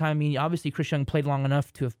a long time? I mean, obviously Chris Young played long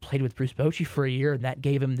enough to have played with Bruce Bochy for a year, and that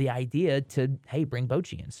gave him the idea to bring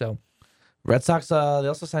Bochy in. So Red Sox. They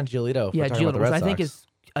also signed Giolito. Yeah, Giolito, which I think is.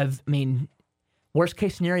 Worst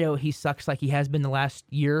case scenario, he sucks like he has been the last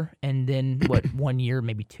year, and then 1 year,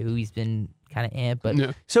 maybe 2, he's been kind of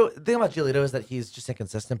But So the thing about Giolito is that he's just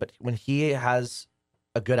inconsistent. But when he has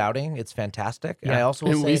a good outing, it's fantastic. Yeah. And I also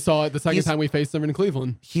will And say we saw it the second time we faced them in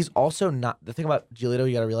Cleveland. he's also not the thing about Giolito.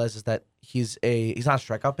 You got to realize is that he's not a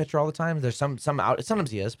strikeout pitcher all the time. There's some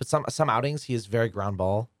sometimes he is, but some outings he is very ground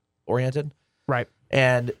ball oriented. Right.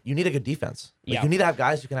 And you need a good defense. Yeah. You need to have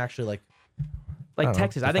guys who can actually Like don't know,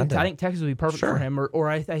 Texas. I think defend him. Texas would be perfect Sure. for him.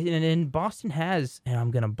 And Boston has, and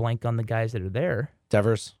I'm gonna blank on the guys that are there.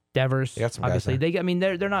 Devers. Devers, They got some guys obviously.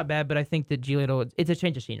 there. They're not bad, but I think that Giolito, it's a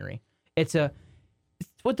change of scenery. It's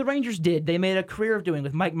what the Rangers did. They made a career of doing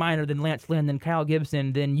with Mike Minor, then Lance Lynn, then Kyle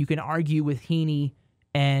Gibson. Then you can argue with Heaney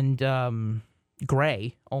and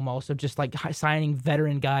Gray almost of just like signing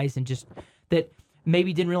veteran guys and just that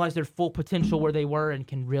maybe didn't realize their full potential where they were and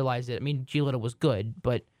can realize it. I mean, Giolito was good,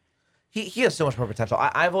 but He has so much more potential.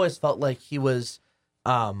 I've always felt like he was.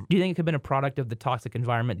 do you think it could have been a product of the toxic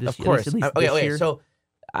environment this Of course. at least Okay, this year? so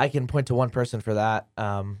I can point to one person for that.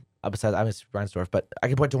 Besides, I'm Reinsdorf, but I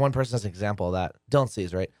can point to one person as an example of that. Dylan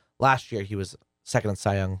Cease, right? Last year, he was second in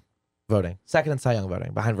Cy Young voting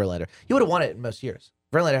behind Verlander. He would have won it in most years.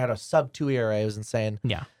 Verlander had a sub-2 ERA. It was insane.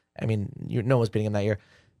 Yeah. I mean, no one was beating him that year.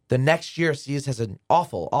 The next year, Cease has an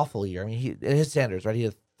awful, awful year. I mean, his standards, right? He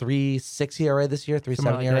had 3.6 ERA this year, 3.7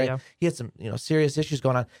 Something like ERA. that, yeah. He had some, serious issues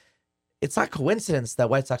going on. It's not coincidence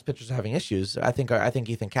that White Sox pitchers are having issues. I think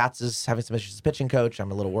Ethan Katz is having some issues as pitching coach.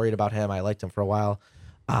 I'm a little worried about him. I liked him for a while.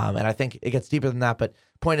 And I think it gets deeper than that. But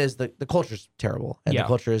point is the culture's terrible. And the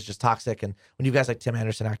culture is just toxic. And when you guys like Tim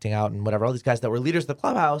Anderson acting out and whatever, all these guys that were leaders of the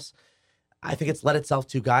clubhouse, I think it's led itself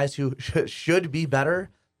to guys who should be better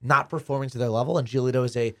not performing to their level. And Giolito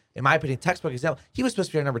is in my opinion, textbook example. He was supposed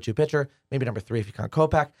to be our number 2 pitcher, maybe number 3 if you count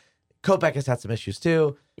Kopech. Kopech has had some issues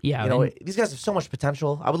too. Yeah, These guys have so much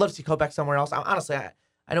potential. I would love to see Kopech somewhere else. Honestly,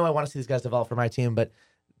 I know I want to see these guys develop for my team, but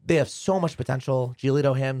they have so much potential.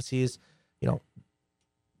 Giolito, he's,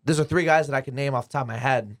 those are 3 guys that I can name off the top of my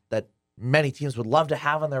head that many teams would love to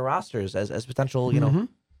have on their rosters as potential,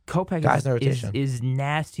 Kopech guys in the rotation. is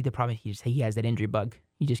nasty. The problem he has that injury bug.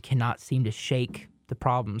 He just cannot seem to shake the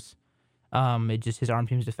problems. His arm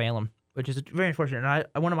seems to fail him, which is very unfortunate.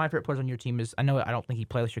 And one of my favorite players on your team is I don't think he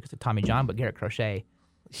played this year because of Tommy John, but Garrett Crochet.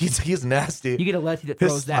 He's nasty. You get a lefty that His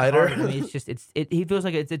throws that slider. hard. I mean, he feels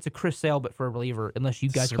like it's a Chris Sale, but for a reliever. Unless you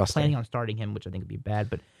guys Disgusting. are planning on starting him, which I think would be bad.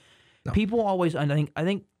 But people always, and I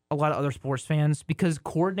think a lot of other sports fans, because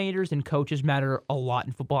coordinators and coaches matter a lot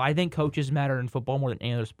in football. I think coaches matter in football more than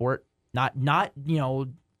any other sport. Not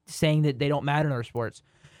saying that they don't matter in other sports,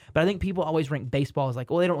 but I think people always rank baseball as like,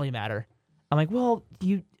 well, they don't really matter. I'm like, well,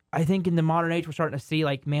 I think in the modern age we're starting to see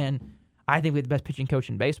like, man, I think we have the best pitching coach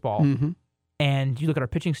in baseball. Mm-hmm. And you look at our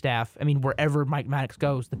pitching staff. I mean, wherever Mike Maddox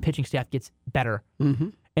goes, the pitching staff gets better. Mm-hmm.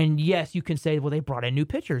 And yes, you can say, well, they brought in new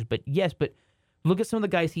pitchers, but look at some of the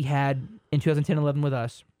guys he had in 2010-11 with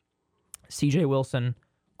us: C.J. Wilson,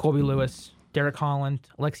 Colby Lewis, Derek Holland,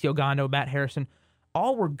 Alexi Ogando, Matt Harrison.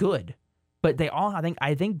 All were good, but they all,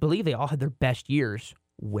 believe they all had their best years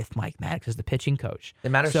with Mike Maddox as the pitching coach.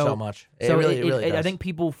 It matters so much. It really does. I think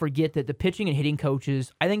people forget that the pitching and hitting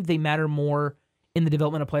coaches, I think they matter more in the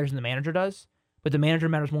development of players than the manager does, but the manager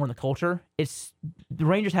matters more in the culture. The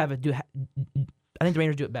Rangers I think the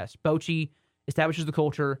Rangers do it best. Bochy establishes the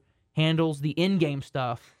culture, handles the in-game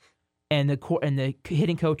stuff, and the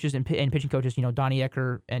hitting coaches and pitching coaches, Donnie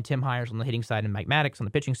Ecker and Tim Hires on the hitting side and Mike Maddox on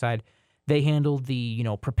the pitching side, they handle the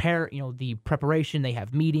the preparation. They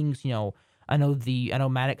have meetings. I know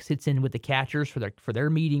Maddox sits in with the catchers for their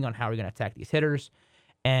meeting on how we're going to attack these hitters,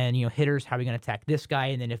 and hitters how we're going to attack this guy,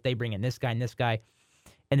 and then if they bring in this guy and this guy,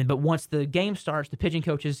 and then but once the game starts, the pitching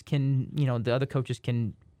coaches can the other coaches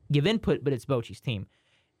can give input, but it's Bochy's team,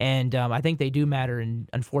 and I think they do matter. And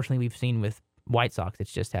unfortunately, we've seen with White Sox, it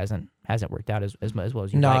just hasn't worked out as well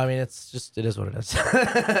as you. No, like. I mean it is what it is.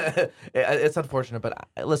 It's unfortunate, but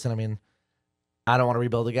listen, I mean, I don't want to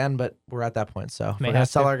rebuild again, but we're at that point. So if we're gonna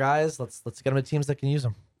sell our guys, let's get them to teams that can use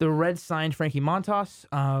them. The Reds signed Frankie Montas.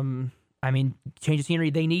 I mean, change of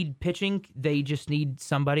scenery. They need pitching. They just need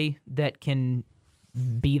somebody that can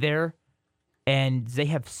be there, and they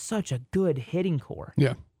have such a good hitting core.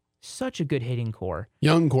 Yeah, such a good hitting core.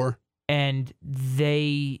 Young core, and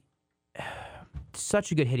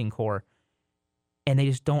such a good hitting core, and they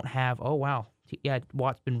just don't have. Oh wow, yeah,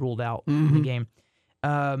 Watt's been ruled out in the game.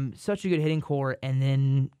 Such a good hitting core, and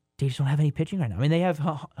then they just don't have any pitching right now. I mean, they have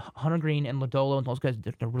Hunter Green and Lodolo and those guys.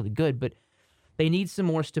 They're really good, but they need some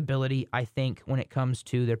more stability, I think, when it comes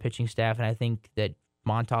to their pitching staff, and I think that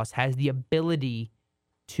Montas has the ability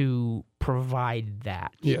to provide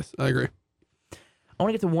that. Yes, I agree. I want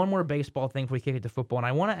to get to one more baseball thing before we kick it to football, and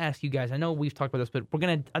I want to ask you guys. I know we've talked about this, but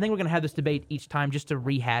I think we're gonna have this debate each time just to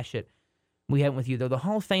rehash it. We haven't with you though. The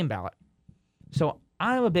Hall of Fame ballot. So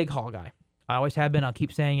I'm a big Hall guy. I always have been. I'll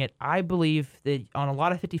keep saying it. I believe that on a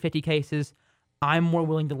lot of 50-50 cases, I'm more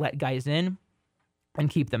willing to let guys in and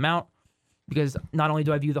keep them out because not only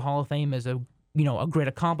do I view the Hall of Fame as a great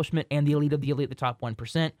accomplishment and the elite of the elite, the top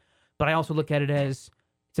 1%, but I also look at it as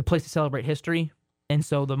it's a place to celebrate history. And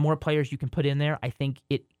so the more players you can put in there, I think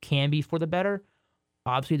it can be for the better.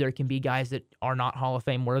 Obviously, there can be guys that are not Hall of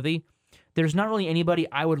Fame worthy. There's not really anybody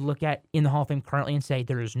I would look at in the Hall of Fame currently and say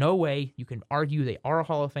there is no way you can argue they are a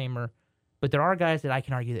Hall of Famer, but there are guys that I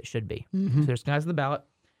can argue that should be. So there's guys on the ballot.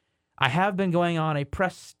 I have been going on a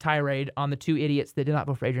press tirade on the two idiots that did not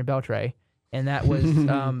vote for Adrian Beltre, and that was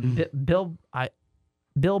Bill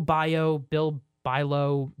Bilo,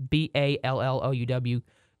 Ballouw.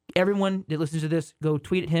 Everyone that listens to this, go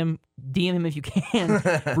tweet at him, DM him if you can.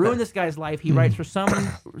 Ruin this guy's life. He writes for some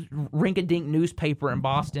rink-a-dink newspaper in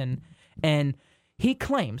Boston, and he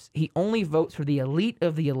claims he only votes for the elite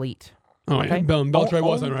of the elite. Oh, okay? Yeah. Beltre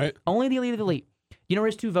wasn't, right? Only the elite of the elite. You know where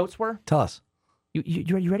his two votes were? Tell us.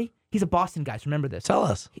 You ready? He's a Boston guy, so remember this. Tell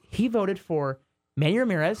us. He voted for Manny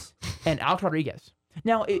Ramirez and Alex Rodriguez.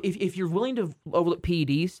 Now, if you're willing to overlook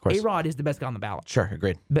PEDs, A-Rod is the best guy on the ballot. Sure,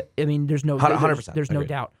 agreed. But, I mean, there's no 100%. There's no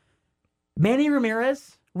doubt. Manny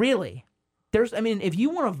Ramirez, really? If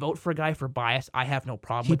you want to vote for a guy for bias, I have no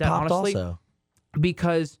problem with that, honestly. Also.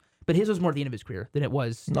 But his was more at the end of his career than it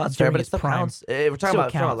was. No, that's fair, but it still prime. counts. We're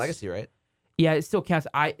talking about legacy, right? Yeah, it still counts.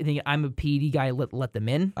 I think I'm a PED guy. Let them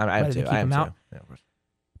in. I am too. Keep them out. Yeah, of course.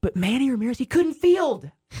 But Manny Ramirez, he couldn't field.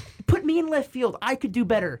 Put me in left field. I could do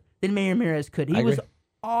better than Manny Ramirez could. He was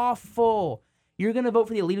awful. You're going to vote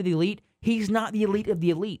for the elite of the elite. He's not the elite of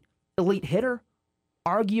the elite. Elite hitter.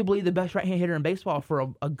 Arguably the best right-hand hitter in baseball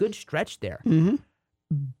for a good stretch there.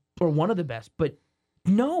 Or one of the best. But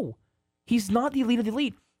no, he's not the elite of the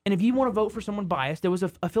elite. And if you want to vote for someone biased, there was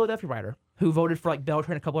a Philadelphia writer who voted for Beltre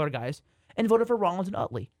and a couple other guys and voted for Rollins and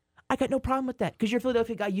Utley. I got no problem with that because you're a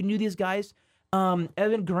Philadelphia guy. You knew these guys.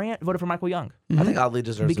 Evan Grant voted for Michael Young. I think Utley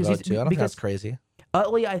deserves a vote too. I don't think that's crazy.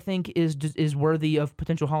 Utley, I think, is worthy of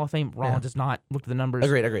potential Hall of Fame. Rollins does not. Look at the numbers.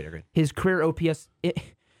 Agreed. His career OPS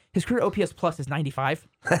plus is 95,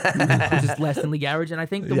 which is less than league average. And I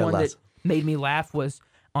think the one that made me laugh was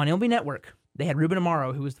on MLB Network. They had Ruben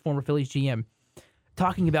Amaro, who was the former Phillies GM,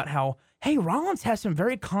 talking about how, hey, Rollins has some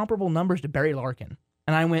very comparable numbers to Barry Larkin.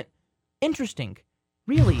 And I went, interesting.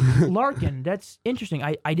 Really? Larkin, that's interesting.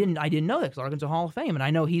 I didn't know that because Larkin's a Hall of Fame. And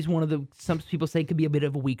I know he's one of the, some people say could be a bit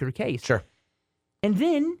of a weaker case. Sure. And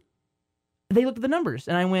then they looked at the numbers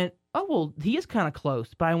and I went, oh, well, he is kind of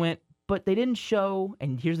close. But I went, but they didn't show,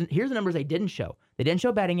 and here's the numbers they didn't show. They didn't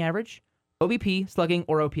show batting average, OBP, slugging,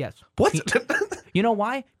 or OPS. What? You know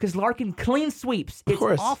why? Because Larkin clean sweeps. It's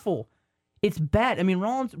awful. It's bad. I mean,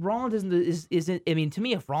 Rollins isn't. I mean, to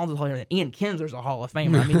me, if Rollins is Hall of Famer, then Ian Kinsler's a Hall of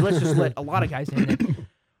Famer. I mean, let's just let a lot of guys in there.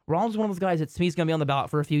 Rollins is one of those guys that to me is going to be on the ballot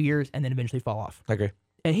for a few years and then eventually fall off. I agree.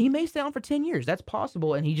 And he may stay on for 10 years. That's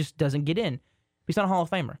possible, and he just doesn't get in. He's not a Hall of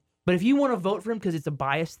Famer. But if you want to vote for him because it's a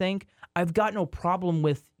bias thing, I've got no problem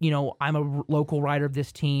with, I'm a local writer of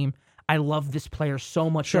this team. I love this player so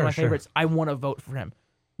much. They're my favorites. I want to vote for him.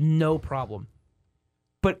 No problem.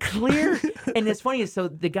 But clear, and it's funny, so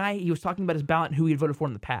the guy, he was talking about his ballot and who he had voted for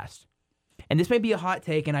in the past. And this may be a hot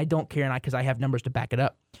take, and I don't care because I have numbers to back it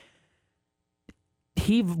up.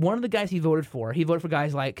 One of the guys he voted for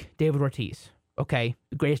guys like David Ortiz. Okay,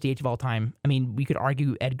 the greatest DH of all time. I mean, we could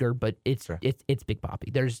argue Edgar, but it's Big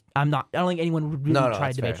Papi. I don't think anyone would really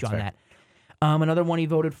try to debate you on that. Another one he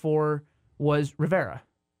voted for was Rivera.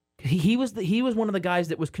 He was one of the guys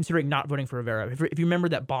that was considering not voting for Rivera. If you remember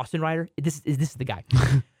that Boston writer, this is the guy.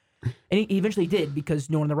 And he eventually did because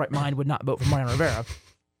no one in their right mind would not vote for Mariano Rivera.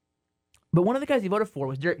 But one of the guys he voted for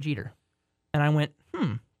was Derek Jeter. And I went,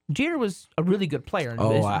 Jeter was a really good player.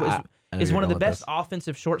 Is one of the best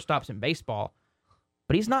offensive shortstops in baseball.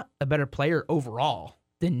 But he's not a better player overall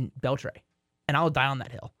than Beltre. And I'll die on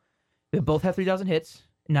that hill. They both have 3,000 hits.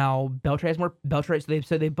 Now, Beltre has more.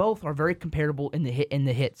 So they both are very comparable in the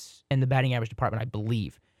hits and the batting average department, I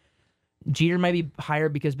believe. Jeter may be higher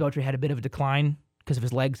because Beltre had a bit of a decline because of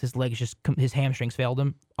his legs. His hamstrings failed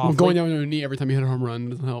him. Well, going down on a knee every time you hit a home run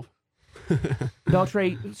doesn't help.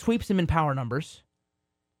 Beltre sweeps him in power numbers.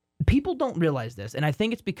 People don't realize this, and I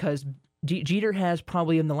think it's because Jeter has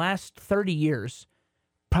probably in the last 30 years,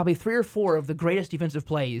 probably 3 or 4 of the greatest defensive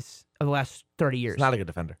plays of the last 30 years. He's not a good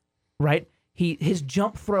defender. Right? His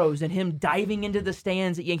jump throws and him diving into the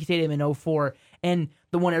stands at Yankee Stadium in 2004, and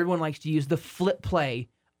the one everyone likes to use, the flip play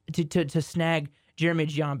to snag Jeremy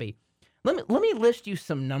Giambi. Let me list you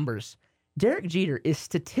some numbers. Derek Jeter is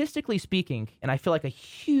statistically speaking, and I feel like a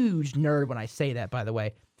huge nerd when I say that, by the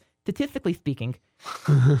way, statistically speaking,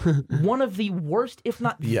 one of the worst, if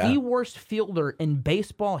not the worst fielder in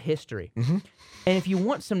baseball history. Mm-hmm. And if you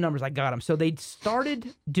want some numbers, I got them. So they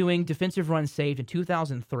started doing defensive runs saved in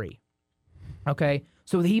 2003. Okay?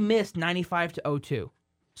 So he missed 95 to 02.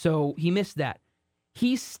 So he missed that.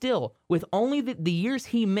 He's still, with only the years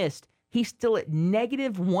he missed, he's still at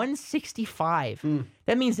negative 165.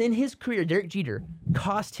 That means in his career, Derek Jeter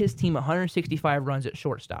cost his team 165 runs at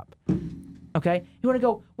shortstop. Okay? You want to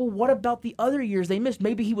go, well, what about the other years they missed?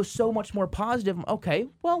 Maybe he was so much more positive. Okay,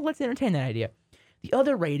 well, let's entertain that idea. The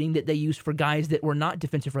other rating that they use for guys that were not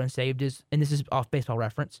defensive runs saved is, and this is off Baseball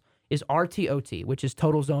Reference, is RTOT, which is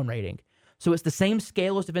total zone rating. So it's the same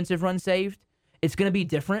scale as defensive runs saved. It's going to be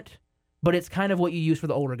different, but it's kind of what you use for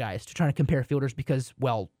the older guys to try to compare fielders because,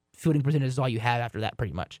 well, fielding percentage is all you have after that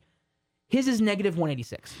pretty much. His is negative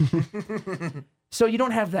 186. So you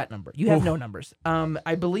don't have that number. You have no numbers.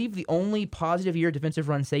 I believe the only positive year defensive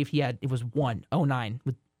run saved he had, it was 109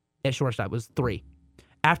 at shortstop, was 3.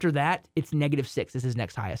 After that, it's negative 6 is his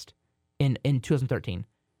next highest in 2013.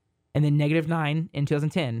 And then negative 9 in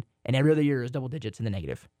 2010, and every other year is double digits in the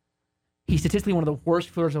negative. He's statistically one of the worst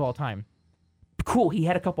fielders of all time. Cool, he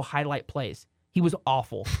had a couple highlight plays. He was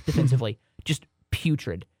awful defensively, just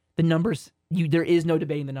putrid. The numbers, there is no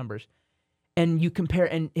debating the numbers. And you compare,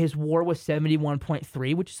 and his WAR was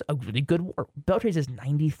 71.3, which is a really good WAR. Beltre's is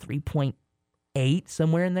 93.8,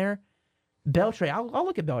 somewhere in there. Beltre, I'll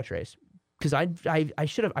look at Beltre's because I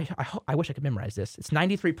should have. I wish I could memorize this. It's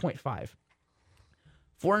 93.5.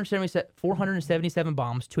 477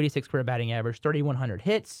 bombs, 286 career batting average, 3,100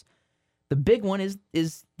 hits. The big one is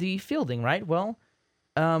the fielding, right? Well,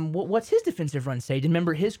 what's his defensive run saved?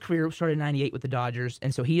 Remember, his career started in 98 with the Dodgers,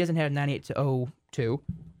 and so he doesn't have 98 to 02.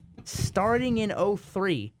 Starting in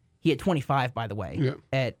 03, he had 25, by the way,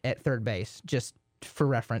 at third base, just for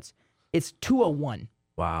reference. It's 201.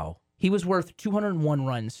 Wow. He was worth 201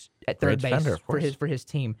 runs at third base for his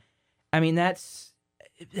team. I mean, that's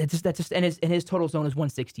just and his total zone is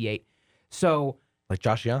 168. So like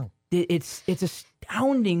Josh Young. It's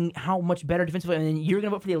astounding how much better defensively. And then you're going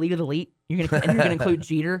to vote for the elite of the elite. You're going to include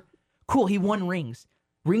Jeter. Cool. He won rings.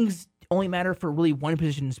 Rings only matter for really one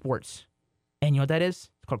position in sports, and you know what that is?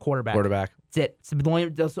 It's called quarterback. That's it.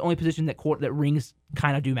 That's the only position that rings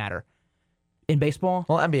kind of do matter. In baseball,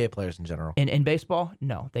 well, NBA players in general. In baseball,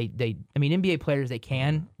 no, they. I mean, NBA players they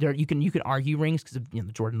can. You can argue rings because of the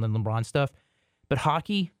Jordan and LeBron stuff, but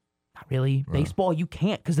hockey, not really. Baseball, you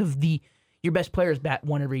can't because of your best players bat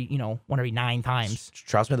one every 9 times.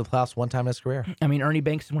 Trout's made the playoffs one time in his career. I mean, Ernie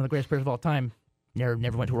Banks is one of the greatest players of all time. Never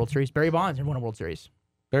went to a World Series. Barry Bonds never won a World Series.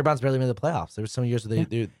 Barry Bonds barely made the playoffs. There were some years where they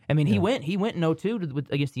do. I mean, he went in 02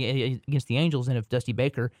 against the Angels, and if Dusty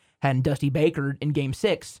Baker hadn't Dusty Baker in Game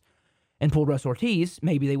 6 and pulled Russ Ortiz,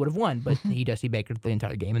 maybe they would have won. But he Dusty Baker the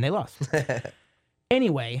entire game, and they lost.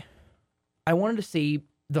 Anyway, I wanted to see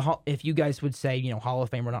if you guys would say, Hall of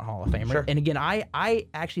Famer or not Hall of Famer. Sure. And again, I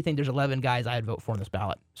actually think there's 11 guys I'd vote for on this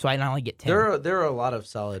ballot. So I not only get 10. There are a lot of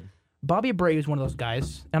solid. Bobby Abreu is one of those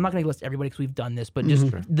guys. And I'm not going to list everybody because we've done this, but just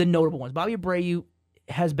the notable ones. Bobby Abreu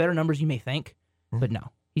has better numbers you may think, but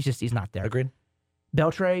no, he's not there. Agreed.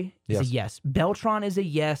 Beltre is a yes. Beltran is a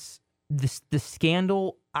yes. The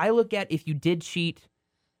scandal, I look at if you did cheat,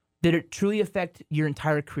 did it truly affect your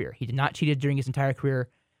entire career? He did not cheat during his entire career.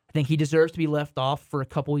 I think he deserves to be left off for a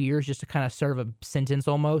couple years just to kind of serve a sentence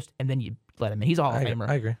almost, and then you let him in. He's a Hall of Famer.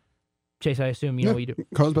 I agree. Chase, I assume you know what you do.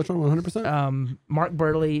 Carlos Beltran, 100%. Mark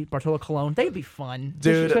Burley, Bartolo Colon, they'd be fun.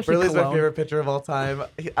 Dude, Burley's my favorite pitcher of all time.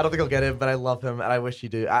 I don't think he'll get him, but I love him, and I wish he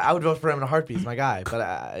do. I would vote for him in a heartbeat. He's my guy,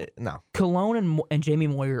 but no. Colon and Jamie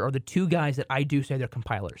Moyer are the two guys that I do say they're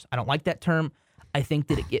compilers. I don't like that term. I think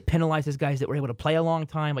that it penalizes guys that were able to play a long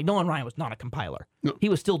time. Like Nolan Ryan was not a compiler. No. He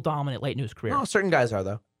was still dominant late in his career. No, certain guys are,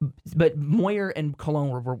 though. But Moyer and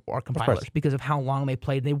Colon are compilers because of how long they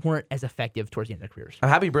played. They weren't as effective towards the end of their careers. I'm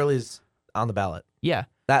happy Burley's on the ballot. Yeah.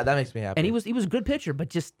 That makes me happy. And he was a good pitcher,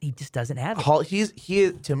 but he just doesn't have it.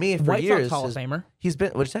 He to me for White years Sox Hall of Famer. He's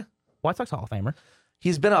been what'd you say? White Sox Hall of Famer.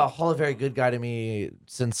 He's been a Hall of Very good guy to me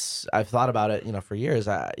since I've thought about it, for years.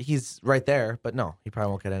 He's right there, but no, he probably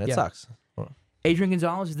won't get in. It sucks. Adrian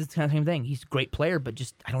Gonzalez is the kind of same thing. He's a great player, but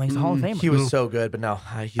just I don't think he's a Hall of Famer. He was so good, but no,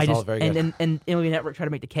 he's all very good. And MLB Network tried to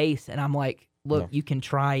make the case, and I'm like, look, you can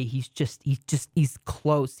try. He's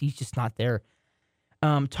close. He's just not there.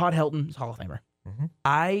 Todd Helton is Hall of Famer.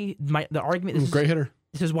 The argument is great hitter.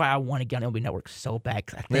 This is why I want to get on MLB Network so bad.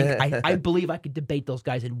 'Cause I believe I could debate those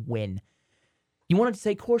guys and win. You wanted to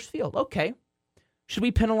say Coors Field, okay? Should we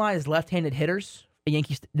penalize left-handed hitters,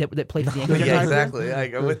 Yankees that played for the Yankees? Yeah, exactly.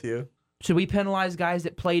 I'm with you. Should we penalize guys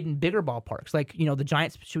that played in bigger ballparks, like the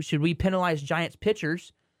Giants? Should we penalize Giants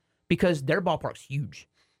pitchers because their ballpark's huge.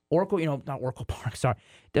 Oracle, not Oracle Park. Sorry,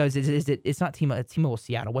 it's not T-Mobile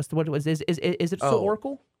Seattle. Is it still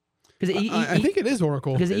Oracle? Because I think it is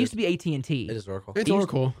Oracle. Because it used to be AT&T. It is Oracle. It's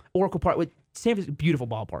Oracle. Oracle Park with San Francisco, beautiful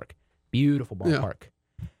ballpark.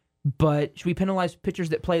 But should we penalize pitchers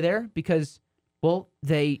that play there because, well,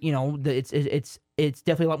 it's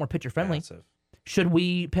definitely a lot more pitcher friendly. Massive. Should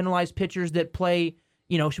we penalize pitchers that play?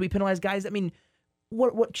 Should we penalize guys? I mean,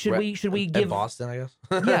 what should we give? In Boston, I guess.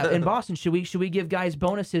 Yeah, in Boston, should we give guys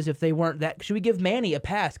bonuses if they weren't that? Should we give Manny a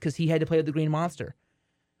pass because he had to play with the Green Monster?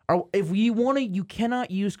 Or if you cannot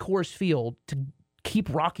use Coors Field to keep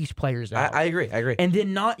Rockies players out. I agree. And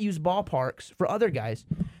then not use ballparks for other guys.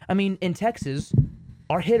 I mean, in Texas,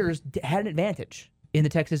 our hitters had an advantage in the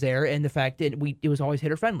Texas air, and the fact that it was always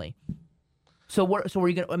hitter friendly. So are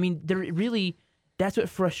you gonna? I mean, that's what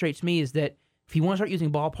frustrates me is that if you want to start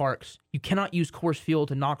using ballparks, you cannot use Coors Field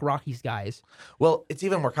to knock Rockies guys. Well, it's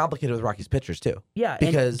even more complicated with Rockies pitchers too. Yeah,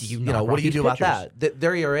 because what do you do Rockies about that?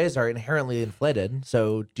 Their ERAs are inherently inflated.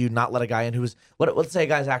 So do you not let a guy in who's let's say a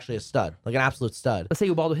guy's actually a stud, like an absolute stud. Let's say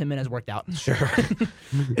Ubaldo Jimenez worked out. Sure,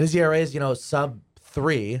 and his ERA is sub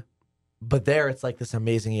 3. But there, it's like this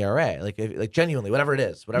amazing ERA, like genuinely, whatever it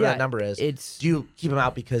is, whatever that number is. Do you keep him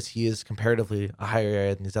out because he is comparatively a higher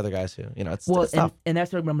ERA than these other guys who, it's tough. And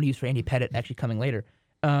that's what I'm going to use for Andy Pettitte actually coming later.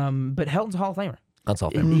 But Helton's a Hall of Famer. That's Hall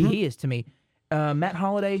of Famer. He is to me. Matt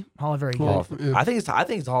Holliday, very good. Yeah. I think he's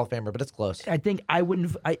a Hall of Famer, but it's close. I think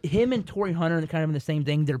him and Torrey Hunter are kind of in the same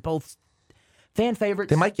thing. They're both fan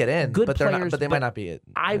favorites. They might get in, good but players, they might not be it.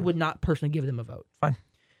 I would not personally give them a vote. Fine.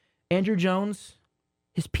 Andrew Jones,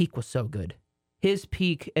 his peak was so good. His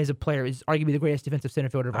peak as a player is arguably the greatest defensive center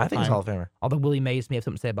fielder of all time. I think he's Hall of Famer. Although Willie Mays may have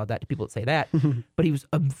something to say about that to people that say that. But he was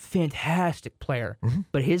a fantastic player. Mm-hmm.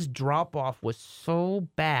 But his drop-off was so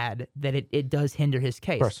bad that it does hinder his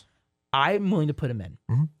case. Of course. I'm willing to put him in.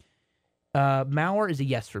 Mm-hmm. Mauer is a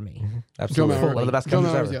yes for me. Mm-hmm. Absolutely. Joe Mauer. One of the best Joe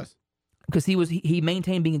catchers Mauer's ever. yes. Because he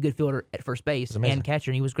maintained being a good fielder at first base and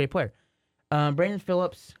catcher, and he was a great player. Brandon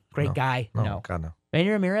Phillips, great guy. No. God, no. Manny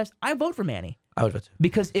Ramirez, I vote for Manny. I would vote too.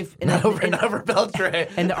 Because if Not over Beltray.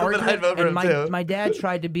 and the argument, I'd vote for him too. my dad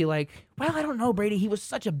tried to be like, well, I don't know, Brady. He was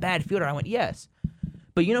such a bad fielder. I went, yes,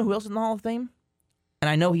 but you know who else is in the Hall of Fame? And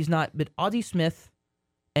I know he's not, but Ozzie Smith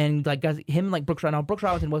and like guys, him like Brooks. Now Brooks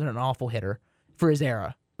Robinson wasn't an awful hitter for his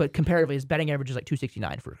era, but comparatively, his batting average is like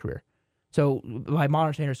 269 for a career. So by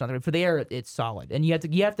modern standards, something for the era, it's solid. And you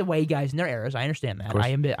have to weigh guys in their eras. I understand that. I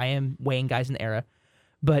am weighing guys in the era,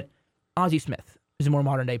 but Ozzie Smith is a more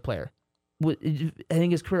modern day player. I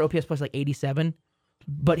think his career OPS plus like 87,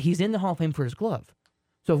 but he's in the Hall of Fame for his glove.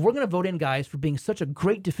 So if we're going to vote in guys for being such a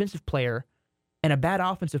great defensive player and a bad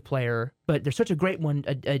offensive player, but they're such a great one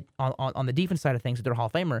on the defense side of things that they're a Hall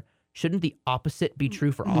of Famer, shouldn't the opposite be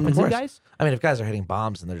true for offensive guys? I mean, if guys are hitting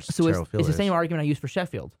bombs and they're just terrible fielders. It's the same argument I used for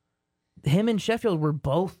Sheffield. Him and Sheffield were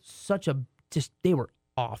both they were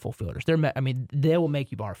awful fielders. They will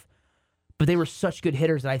make you barf. But they were such good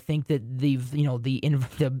hitters that I think that the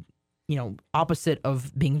opposite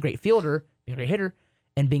of being a great fielder, being a great hitter,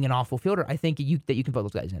 and being an awful fielder, I think that you can vote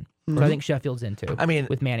those guys in. Mm-hmm. So I think Sheffield's in too. I mean,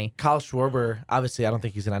 with Manny. Kyle Schwarber, obviously, I don't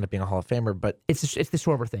think he's gonna end up being a Hall of Famer, but it's the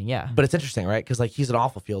Schwarber thing, yeah. But it's interesting, right? Because like he's an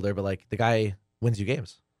awful fielder, but like the guy wins you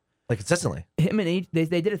games, like consistently. Him and they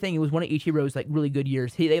did a thing. It was one of Ichiro's like really good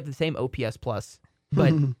years. They have the same OPS plus,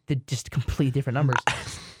 but they're just completely different numbers.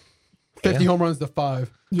 50 home runs to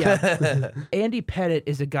 5. Yeah. Andy Pettitte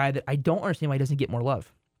is a guy that I don't understand why he doesn't get more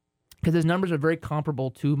love. Because his numbers are very comparable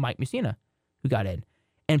to Mike Mussina, who got in.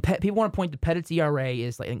 And people want to point to Pettitte's ERA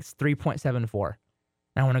is like I think it's 3.74.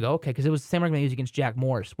 And I want to go, okay, because it was the same argument he used against Jack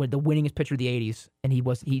Morris, with the winningest pitcher of the 80s, and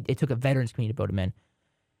it took a veterans committee to vote him in.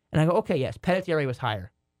 And I go, okay, yes, Pettitte's ERA was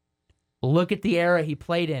higher. Look at the era he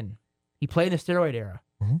played in. He played in the steroid era.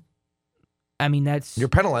 Mm-hmm. I mean, that's... You're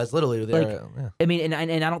penalized literally with the era. Yeah. I mean,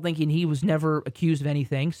 and I don't think he was never accused of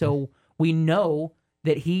anything, so we know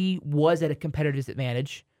that he was at a competitive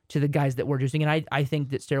disadvantage to the guys that were using. And I think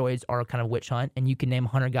that steroids are a kind of witch hunt, and you can name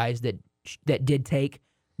 100 guys that did take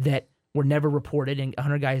that were never reported, and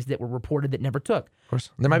 100 guys that were reported that never took. Of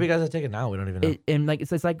course. There might be guys that take it now. We don't even know. And like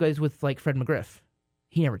it's like guys with like Fred McGriff.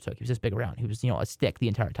 He never took. He was just big around. He was, a stick the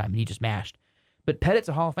entire time, and he just mashed. But Pettitte's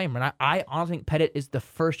a Hall of Famer, and I honestly think Pettitte is the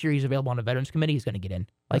first year he's available on a Veterans Committee, he's going to get in,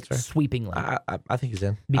 like sweepingly. I think he's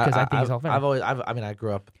in because I think he's Hall of Famer. I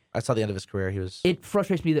grew up. I saw the end of his career. It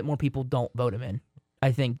frustrates me that more people don't vote him in.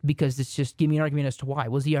 I think because it's just give me an argument as to why.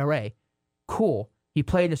 Was ERA cool? He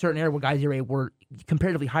played in a certain era where guys' ERA were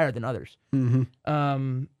comparatively higher than others.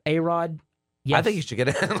 Mm-hmm. A-Rod, yes. I think he should get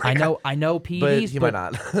in. I know PEDs, but he might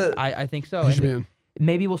not. I think so.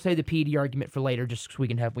 Maybe we'll save the PD argument for later, just so we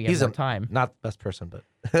have more time. Not the best person, but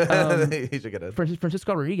he should get it.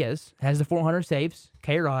 Francisco Rodriguez has the 400 saves.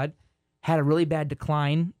 K-Rod had a really bad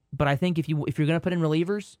decline, but I think if you're going to put in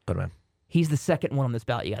relievers, put him in. He's the second one on this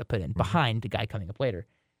ballot you got to put in, behind the guy coming up later.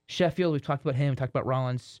 Sheffield, we've talked about him. We talked about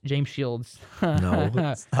Rollins. James Shields.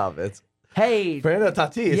 No, stop it. Hey. Fernando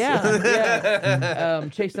Tatis. Yeah.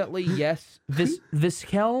 Chase Utley, yes.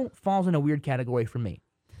 Vizquel falls in a weird category for me.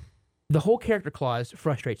 The whole character clause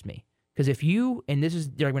frustrates me. Because if you, and this is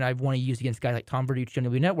the argument I want to use against guys like Tom Verducci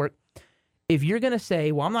on the Network, if you're going to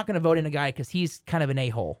say, well, I'm not going to vote in a guy because he's kind of an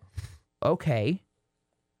a-hole. Okay.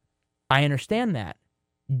 I understand that.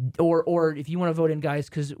 Or if you want to vote in guys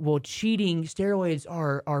because, well, cheating, steroids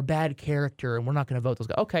are bad character and we're not going to vote those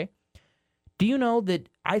guys. Okay. Do you know that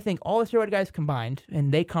I think all the steroid guys combined,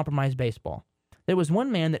 and they compromised baseball. There was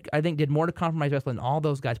one man that I think did more to compromise baseball than all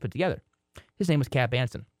those guys put together. His name was Cap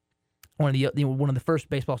Anson, one of the first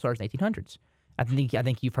baseball stars in the 1800s. I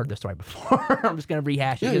think you've heard this story before. I'm just going to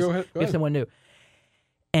rehash it. Go ahead. If someone new.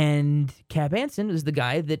 And Cap Anson is the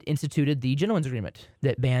guy that instituted the gentleman's agreement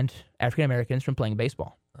that banned African Americans from playing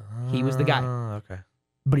baseball. He was the guy. Okay.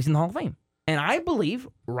 But he's in the Hall of Fame. And I believe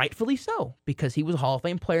rightfully so, because he was a Hall of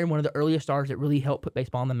Fame player and one of the earliest stars that really helped put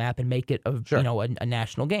baseball on the map and make it a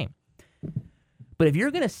national game. But if you're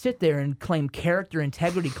going to sit there and claim character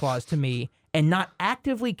integrity clause to me and not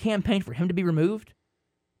actively campaign for him to be removed,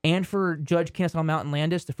 and for Judge Kennesaw Mountain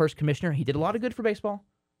Landis, the first commissioner, he did a lot of good for baseball,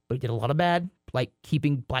 but he did a lot of bad, like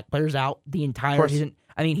keeping black players out the entire season.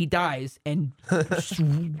 I mean, he dies, and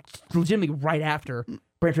legitimately right after,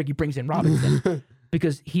 Branch Rickey brings in Robinson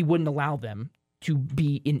because he wouldn't allow them to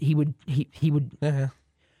be in. He would. Yeah.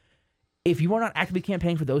 If you are not actively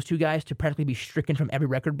campaigning for those two guys to practically be stricken from every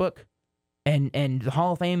record book, and the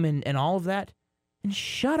Hall of Fame and all of that, then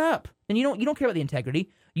shut up. And you don't care about the integrity.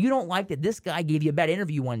 You don't like that this guy gave you a bad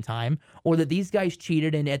interview one time, or that these guys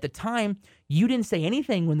cheated, and at the time, you didn't say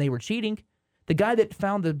anything when they were cheating. The guy that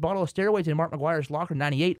found the bottle of steroids in Mark McGuire's locker in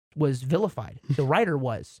 98 was vilified. The writer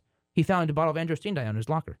was. He found a bottle of androstenedione in his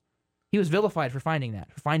locker. He was vilified for finding that,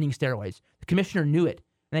 for finding steroids. The commissioner knew it.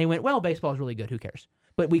 And they went, well, baseball is really good. Who cares?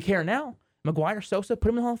 But we care now. McGuire, Sosa, put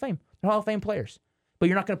them in the Hall of Fame. They're Hall of Fame players. But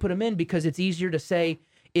you're not going to put them in because it's easier to say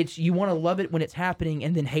you want to love it when it's happening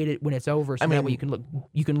and then hate it when it's over. So that way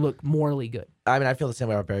you can look morally good. I mean, I feel the same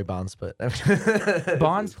way about Barry Bonds, but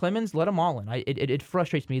Bonds, Clemens, let them all in. It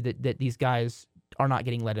frustrates me that these guys are not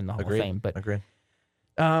getting let in the Hall of Fame. But agreed.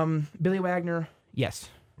 Billy Wagner, yes,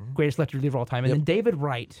 greatest left reliever of all time, and then David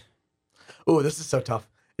Wright. Oh, this is so tough.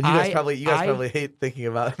 And you guys probably hate thinking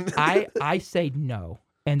about it. I say no,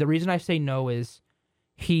 and the reason I say no is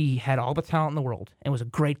he had all the talent in the world and was a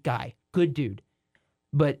great guy, good dude.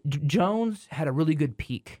 But Jones had a really good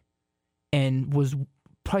peak and was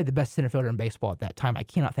probably the best center fielder in baseball at that time. I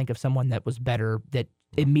cannot think of someone that was better that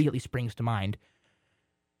immediately springs to mind.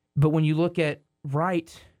 But when you look at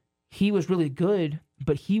Wright, he was really good,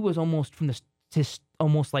 but he was almost maybe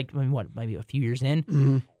a few years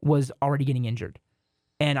in, was already getting injured.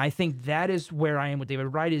 And I think that is where I am with David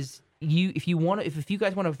Wright. Is if you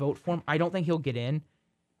guys want to vote for him, I don't think he'll get in.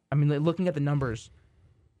 I mean, looking at the numbers,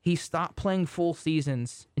 he stopped playing full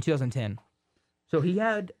seasons in 2010. So he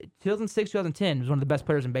had 2006, 2010 was one of the best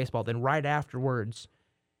players in baseball. Then right afterwards,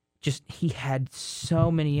 he had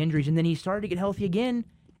so many injuries, and then he started to get healthy again,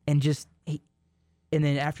 and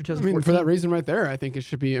then after 2014, I mean, for that reason right there, I think it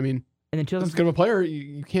should be. I mean, and then 2000, as good of a player,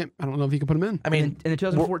 you can't. I don't know if you can put him in. I mean, in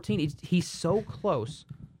 2014, he's so close.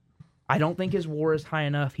 I don't think his WAR is high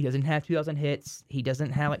enough. He doesn't have 2,000 hits. He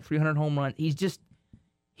doesn't have like 300 home runs.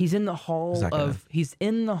 He's in the hall of. He's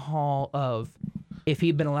in the hall of. If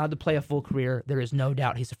he'd been allowed to play a full career, there is no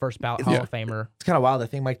doubt he's the first ballot Hall of Famer. It's kind of wild. I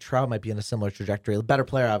think Mike Trout might be in a similar trajectory. A better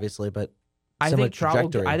player, obviously, but I think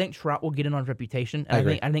Trout will get in on reputation.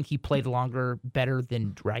 And I think he played longer, better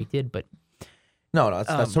than Wright did. But no,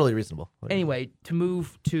 that's totally reasonable. Anyway, to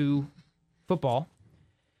move to football,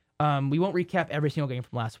 we won't recap every single game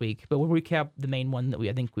from last week, but we'll recap the main one that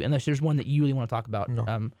unless there's one that you really want to talk about. No.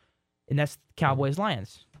 And that's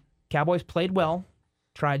Cowboys-Lions. Cowboys played well,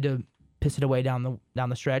 tried to piss it away down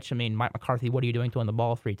the stretch. I mean, Mike McCarthy, what are you doing throwing the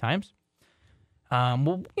ball 3 times?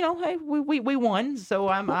 Well, hey, we won, so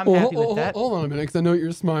I'm happy with that. Hold on a minute, because I know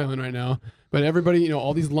you're smiling right now. But everybody,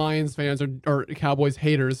 all these Lions fans or Cowboys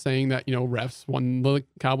haters saying that, refs won the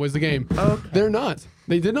Cowboys the game. Okay. They're not.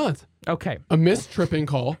 They did not. Okay. A missed tripping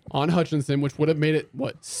call on Hutchinson, which would have made it,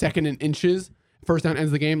 second in inches. First down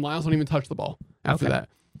ends the game. Lions don't even touch the ball after that.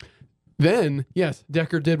 Then, yes,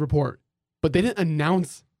 Decker did report. But they didn't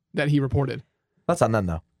announce that he reported. That's on them,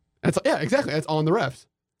 though. Exactly. That's on the refs.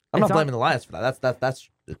 I'm not blaming the Lions for that. That's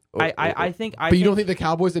I think. But you don't think the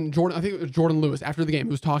Cowboys and Jordan? I think it was Jordan Lewis after the game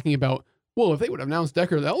who was talking about, well, if they would have announced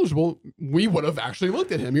Decker eligible, we would have actually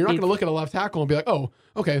looked at him. You're not going to look at a left tackle and be like, oh,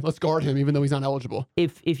 okay, let's guard him even though he's not eligible.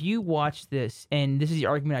 If you watch this, and this is the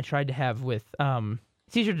argument I tried to have with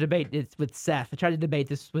it's easier to debate it's with Seth. I tried to debate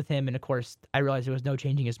this with him, and of course I realized there was no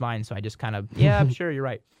changing his mind, so I just kind of I'm sure you're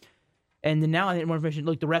right. And then now I think more information.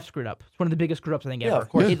 Look, the ref screwed up. It's one of the biggest screw ups I think ever. Of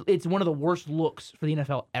course. It's one of the worst looks for the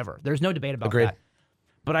NFL ever. There's no debate about Agreed. that.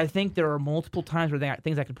 But I think there are multiple times where there are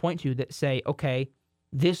things I could point to that say, okay,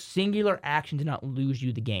 this singular action did not lose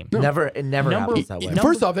you the game. No. It never happens that way.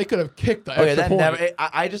 First off, they could have kicked the extra point.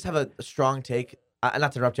 I just have a strong take.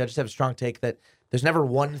 Not to interrupt you, I just have a strong take that there's never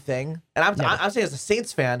one thing, and I'm saying as a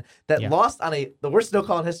Saints fan that lost on the worst no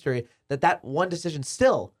call in history, that one decision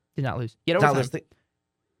still did not lose.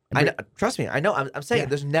 I know, trust me, I know. I'm saying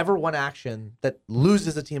there's never one action that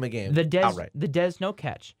loses a team a game outright. The Dez no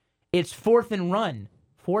catch. It's 4th and run.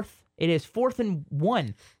 It is 4th and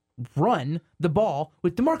 1. Run the ball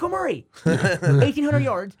with DeMarco Murray. 1,800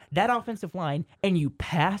 yards, that offensive line, and you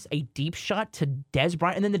pass a deep shot to Dez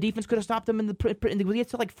Bryant, and then the defense could have stopped them we had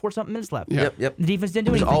still like 4-something minutes left. Yep. The defense didn't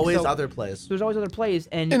do anything. There's always other plays. There's always other plays.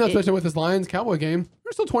 And especially with this Lions-Cowboy game,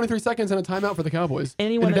 there's still 23 seconds and a timeout for the Cowboys.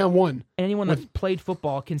 And down one. Anyone that's played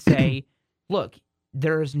football can say, look,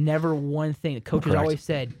 there's never one thing. The coach has always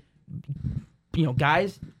said,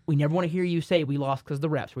 guys, we never want to hear you say we lost because of the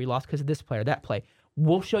refs, or we lost because of this play or that play.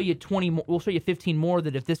 We'll show you 20 more, we'll show you 15 more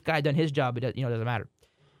that if this guy done his job, it doesn't matter.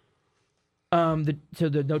 So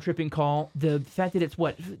the no tripping call, the fact that it's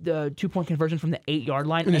the 2-point conversion from the 8-yard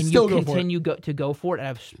line, and you continue to go for it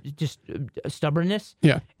out of just stubbornness.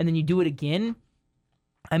 Yeah. And then you do it again.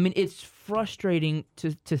 I mean, it's frustrating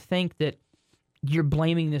to think that you're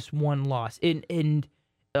blaming this one loss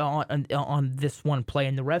on this one play,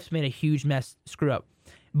 and the refs made a huge mess, screw up.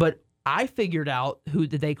 But I figured out who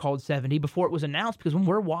that they called 70 before it was announced, because I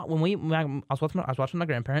was watching my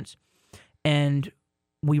grandparents, and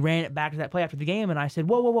we ran it back to that play after the game, and I said,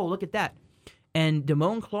 whoa, look at that. And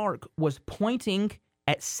Damone Clark was pointing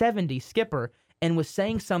at 70, skipper, and was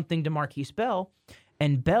saying something to Marquise Bell,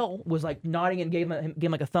 and Bell was like nodding and gave him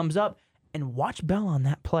like a thumbs up. And watch Bell on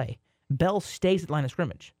that play. Bell stays at the line of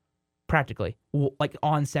scrimmage, practically, like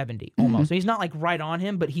on 70 almost. So he's not like right on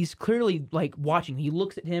him, but he's clearly like watching. He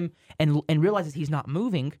looks at him and realizes he's not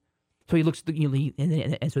moving. So he looks at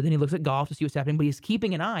and so then he looks at Goff to see what's happening, but he's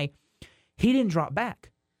keeping an eye. He didn't drop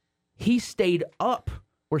back. He stayed up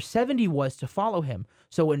where 70 was to follow him.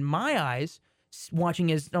 So in my eyes,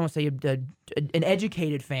 watching as I don't want to say an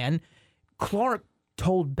educated fan, Clark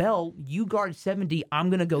told Bell, you guard 70, I'm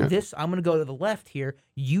going to go I'm going to go to the left here,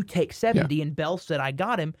 you take 70, and Bell said, I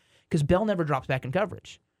got him, because Bell never drops back in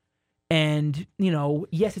coverage. And,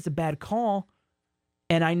 yes, it's a bad call,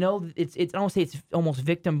 and I know it's I don't say it's almost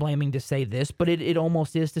victim blaming to say this, but it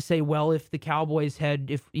almost is to say, well, if the Cowboys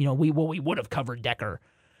we would have covered Decker.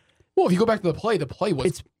 Well, if you go back to the play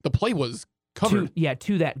was covered.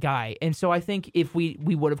 To that guy. And so I think if we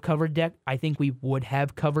would have covered Decker, I think we would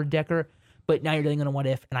have covered Decker. But now you're dealing on a what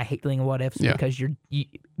if, and I hate dealing on what ifs because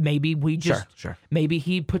maybe we just maybe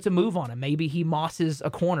he puts a move on him, maybe he mosses a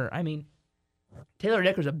corner. I mean, Taylor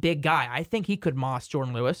Decker's a big guy. I think he could moss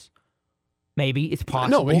Jordan Lewis. Maybe it's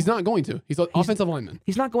possible. No, but he's not going to. He's an offensive lineman.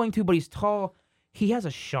 He's not going to, but he's tall. He has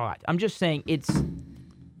a shot. I'm just saying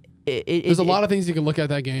there's a lot of things you can look at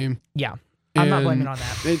that game. Yeah, I'm not blaming on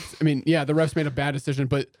that. The refs made a bad decision,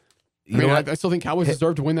 but. I still think Cowboys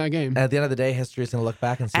deserve to win that game. At the end of the day, history is going to look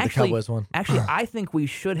back and see the Cowboys won. Actually, I think we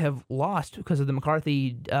should have lost because of the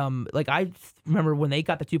McCarthy. I remember when they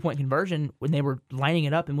got the 2-point conversion, when they were lining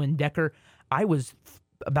it up, and when Decker, I was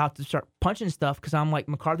about to start punching stuff because I'm like,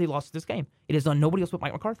 McCarthy lost this game. It is on nobody else but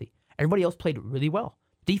Mike McCarthy. Everybody else played really well.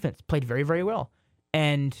 Defense played very, very well.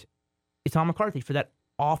 And it's on McCarthy for that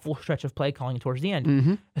awful stretch of play calling towards the end.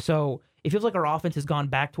 Mm-hmm. So it feels like our offense has gone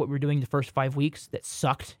back to what we were doing the first 5 weeks that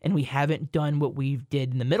sucked, and we haven't done what we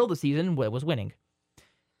did in the middle of the season, what was winning.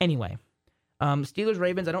 Anyway,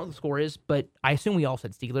 Steelers-Ravens, I don't know what the score is, but I assume we all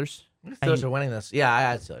said Steelers. Steelers are winning this. Yeah, I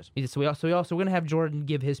had Steelers. So we're going to have Jordan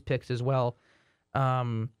give his picks as well.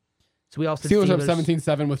 So we all said Steelers Steelers. have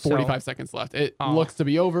 17-7 with 45 seconds left. It looks to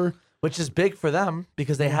be over. Which is big for them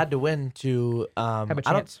because they had to win to have a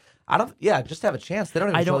chance. Just have a chance. They don't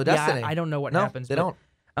even control the destiny. I don't know what happens. They don't.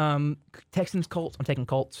 Texans, Colts. I'm taking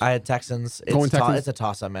Colts. I had Texans. It's a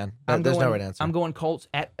toss-up, man. There's no right answer. I'm going Colts.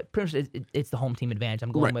 Pretty much it's the home team advantage.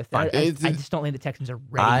 I'm going with. I just don't think the Texans are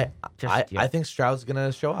ready. I think Stroud's going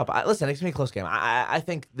to show up. Listen, it's going to be a close game. I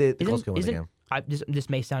think the Colts can win the game. This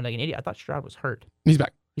may sound like an idiot. I thought Stroud was hurt. He's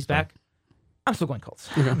back. He's back? I'm still going Colts.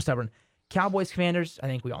 Okay. I'm stubborn. Cowboys, Commanders. I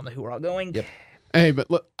think we all know who we're all going. Yep. Hey,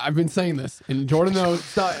 but look, I've been saying this, and Jordan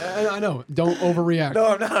knows. I know. Don't overreact.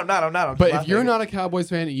 No, I'm not. But if you're not a Cowboys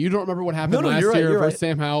fan, and you don't remember what happened last year versus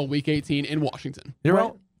Sam Howell, Week 18 in Washington. You're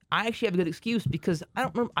right. I actually have a good excuse because I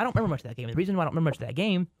don't remember much of that game. And the reason why I don't remember much of that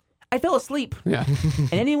game, I fell asleep. Yeah.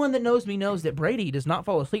 And anyone that knows me knows that Brady does not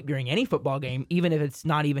fall asleep during any football game, even if it's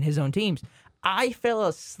not even his own teams. I fell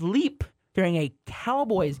asleep during a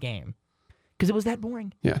Cowboys game because it was that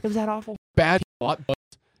boring. Yeah. It was that awful. Bad lot.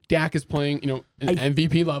 Dak is playing, an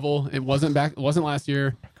MVP level. It wasn't last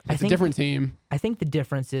year. It's a different team. I think the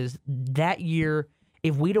difference is that year,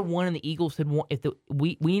 if we'd have won and the Eagles had won,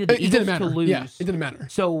 we needed the Eagles to lose. Yeah, it didn't matter.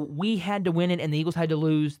 So we had to win it, and the Eagles had to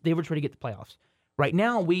lose. They were trying to get the playoffs. Right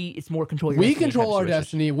now, it's more control. We control our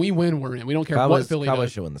destiny. We win, we're in. We don't care what Philly does.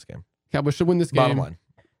 Cowboys should win this game. Cowboys should win this game. Bottom line.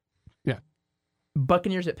 Yeah.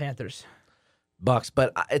 Buccaneers at Panthers. Bucks,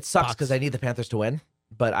 but it sucks because I need the Panthers to win,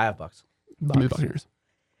 but I have Bucks. Buccaneers.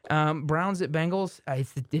 Browns at Bengals.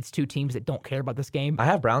 It's two teams that don't care about this game. I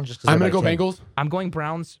have Browns just because I'm going to go Bengals. I'm going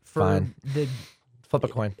Browns for the flip a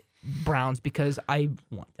coin. Browns because I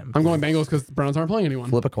want them. I'm going Bengals because the Browns aren't playing anyone.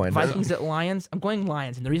 Flip a coin. Vikings at Lions. I'm going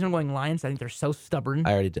Lions, and the reason I'm going Lions, I think they're so stubborn.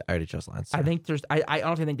 I already chose Lions. I think I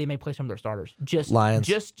honestly think they may play some of their starters. Lions.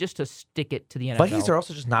 Just to stick it to the NFL. Vikings are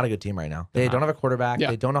also just not a good team right now. They don't have a quarterback. Yeah.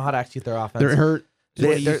 They don't know how to execute their offense. They're hurt.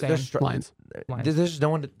 They're Lions. There's just no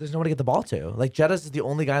one. There's no one to get the ball to. Like Jettas is the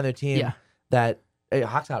only guy on their team that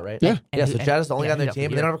Hawk's out, right? Yeah. So Jettas is the only guy on their team,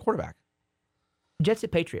 and they don't have a quarterback. Jets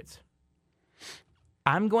at Patriots.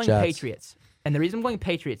 I'm going Patriots. And the reason I'm going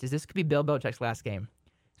Patriots is this could be Bill Belichick's last game.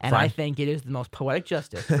 And I think it is the most poetic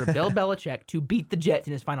justice for Bill Belichick to beat the Jets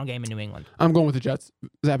in his final game in New England. I'm going with the Jets.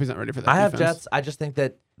 Zappy's not ready for that. I have Jets. I just think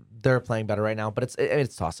that they're playing better right now, but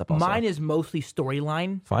it's toss-up also. Mine is mostly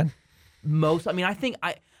storyline. Fine.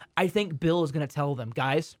 I think Bill is going to tell them,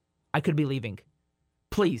 guys, I could be leaving.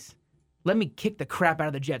 Please, let me kick the crap out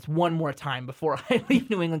of the Jets one more time before I leave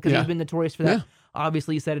New England because he's been notorious for that. Yeah.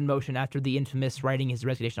 Obviously, he set in motion after the infamous writing his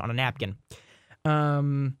resignation on a napkin.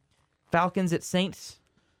 Falcons at Saints.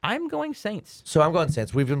 I'm going Saints. So I'm going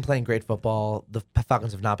Saints. We've been playing great football. The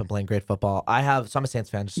Falcons have not been playing great football. So I'm a Saints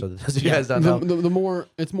fan, just so that you guys don't know.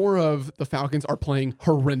 It's more of the Falcons are playing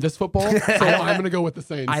horrendous football, so I'm going to go with the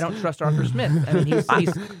Saints. I don't trust Arthur Smith. I mean,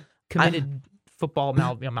 he's committed football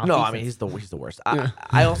malfeasance. No, I mean, he's the worst.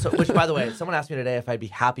 I also, which by the way, someone asked me today if I'd be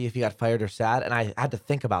happy if he got fired or sad, and I had to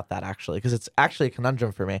think about that actually, because it's actually a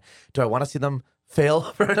conundrum for me. Do I want to see them fail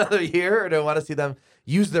for another year, or do I want to see them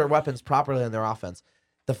use their weapons properly in their offense?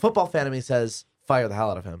 The football fan of me says, fire the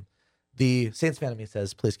hell out of him. The Saints fan of me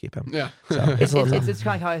says, please keep him. Yeah. So it's kind of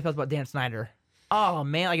like how I felt about Dan Snyder. Oh,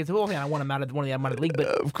 man, like it's a whole thing. I want him out of one of the out of the league, but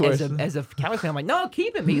of course. As a Cowboys fan, I'm like, no,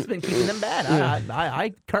 keep him. He's been keeping them bad. Yeah.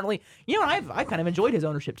 I currently, I kind of enjoyed his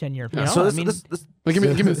ownership tenure. You know? So give me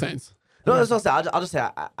the Saints. No, I'll just say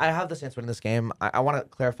I have the Saints winning this game. I want to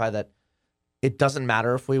clarify that it doesn't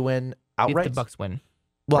matter if we win outright. If the Bucks win.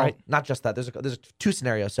 Well, right? Not just that. There's two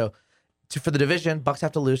scenarios. So for the division, Bucks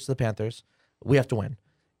have to lose to the Panthers. We have to win.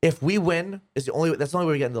 If we win, that's the only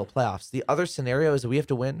way we get into the playoffs. The other scenario is that we have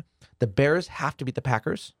to win. The Bears have to beat the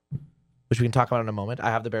Packers, which we can talk about in a moment.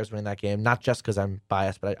 I have the Bears winning that game, not just because I'm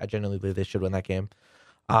biased, but I genuinely believe they should win that game.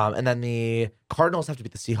 And then the Cardinals have to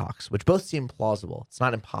beat the Seahawks, which both seem plausible. It's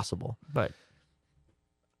not impossible, but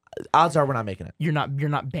odds are we're not making it. You're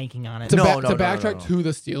not banking on it. To backtrack to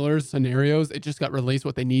the Steelers scenarios, it just got released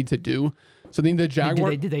what they need to do. So then the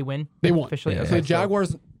Jaguars did they win? They won officially. Yeah, so the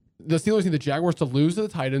Jaguars, the Steelers need the Jaguars to lose to the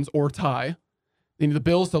Titans or tie. They need the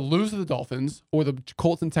Bills to lose to the Dolphins or the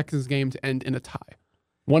Colts and Texans game to end in a tie.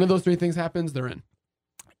 One of those three things happens, they're in.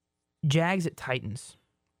 Jags at Titans.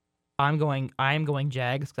 I am going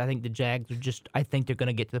Jags because I think the Jags I think they're going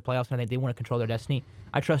to get to the playoffs and I think they want to control their destiny.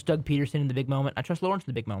 I trust Doug Peterson in the big moment. I trust Lawrence in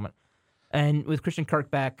the big moment. And with Christian Kirk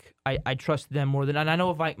back, I trust them more than... And I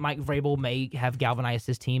know if Mike Vrabel may have galvanized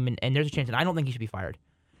his team, and there's a chance, and I don't think he should be fired.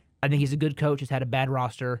 I think he's a good coach, has had a bad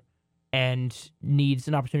roster, and needs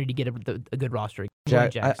an opportunity to get a good roster.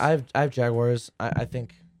 I have Jaguars. I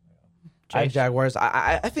think... I have Jaguars.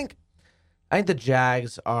 I think the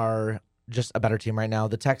Jags are just a better team right now.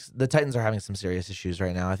 The Titans are having some serious issues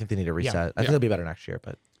right now. I think they need to reset. I think they'll be better next year,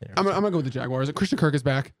 but... I'm going to go with the Jaguars. Christian Kirk is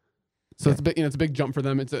back. So it's a big, it's a big jump for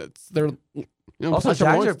them. Also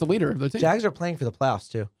Jags are the leader of the team. Jags are playing for the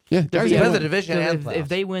playoffs too. Yeah, Jags win the division and playoffs. If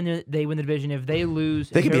they win, they win the division. If they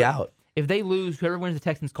lose, they could be out. If they lose, whoever wins the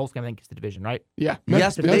Texans Colts game, I think gets the division, right? Yeah.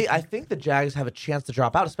 Yes, but I think the Jags have a chance to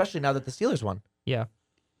drop out, especially now that the Steelers won. Yeah,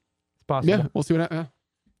 it's possible. Yeah, we'll see what happens.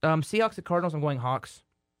 Seahawks at Cardinals. I'm going Hawks.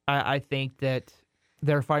 I think that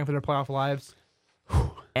they're fighting for their playoff lives,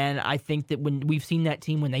 and I think that when we've seen that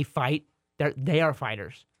team when they fight, they are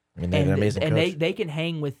fighters. I mean, they have an amazing and coach. they can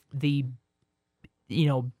hang with the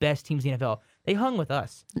best teams in the NFL. They hung with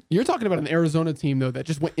us. You're talking about an Arizona team, though, that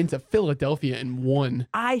just went into Philadelphia and won.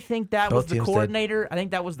 I think that Both was the teams coordinator. I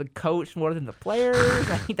think that was the coach more than the players.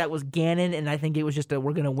 I think that was Gannon, and I think it was just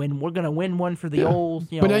we're gonna win one for the old.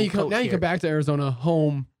 But now you come back to Arizona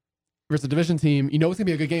home versus a division team. You know it's gonna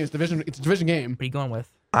be a good game. It's a division game. What are you going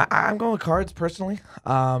with? I'm going with Cards personally.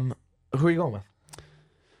 Who are you going with?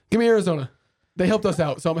 Give me Arizona. They helped us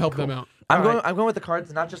out, so I'm helping them out. I'm going with the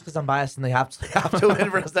Cards, not just because I'm biased and they have to win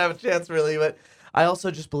for us to have a chance, really, but I also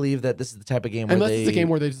just believe that this is the type of game where unless it's a game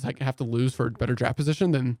where they just have to lose for a better draft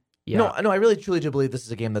position, then no, I really truly do believe this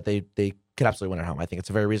is a game that they could absolutely win at home. I think it's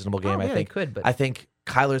a very reasonable game. I think they could, but I think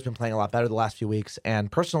Kyler's been playing a lot better the last few weeks, and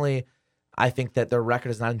personally, I think that their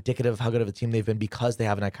record is not indicative of how good of a team they've been because they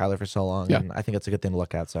haven't had Kyler for so long, and I think it's a good thing to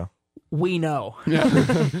look at. So we know.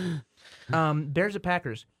 Yeah. Bears at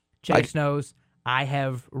Packers. Chase knows. I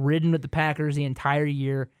have ridden with the Packers the entire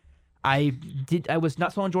year. I was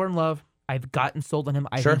not sold on Jordan Love. I've gotten sold on him.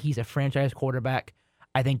 I think he's a franchise quarterback.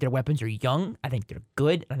 I think their weapons are young. I think they're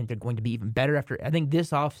good. I think they're going to be even better after. I think this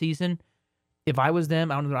offseason, if I was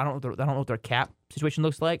them, I don't know what their cap situation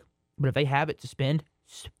looks like, but if they have it to spend.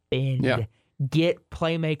 Yeah. Get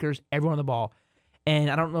playmakers, everyone on the ball. And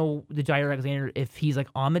I don't know the Jair Alexander if he's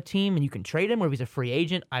on the team and you can trade him or if he's a free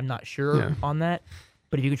agent. I'm not sure on that.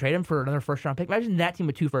 But if you could trade him for another first-round pick, imagine that team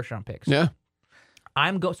with 2 first-round picks. Yeah.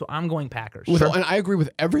 I'm going Packers. And I agree with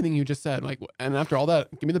everything you just said. And after all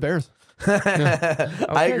that, give me the Bears.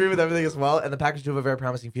 I agree with everything as well. And the Packers do have a very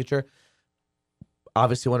promising future.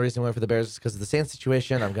 Obviously, one reason I went for the Bears is because of the Saints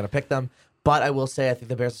situation. I'm going to pick them. But I will say I think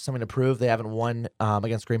the Bears have something to prove. They haven't won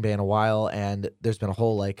against Green Bay in a while, and there's been a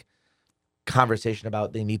whole conversation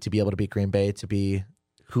about they need to be able to beat Green Bay to be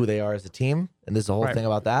who they are as a team, and there's a whole thing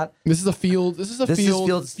about that. This is a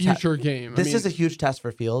Fields future game. This is a huge test for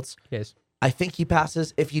Fields. Yes. I think he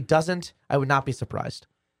passes. If he doesn't, I would not be surprised.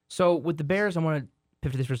 So with the Bears, I want to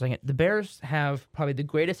pivot to this for a second. The Bears have probably the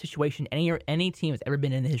greatest situation any team has ever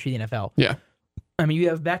been in the history of the NFL. Yeah. I mean, you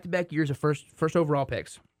have back-to-back years of first overall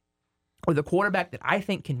picks with a quarterback that I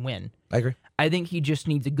think can win. I agree. I think he just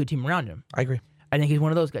needs a good team around him. I agree. I think he's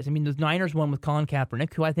one of those guys. I mean, the Niners won with Colin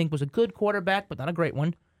Kaepernick, who I think was a good quarterback, but not a great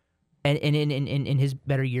one, and in his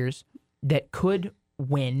better years, that could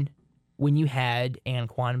win when you had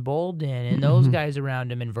Anquan Bolden and those guys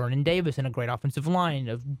around him, and Vernon Davis, and a great offensive line,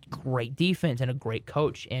 of great defense, and a great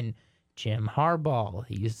coach, and Jim Harbaugh.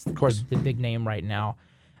 He's, of course, the big name right now.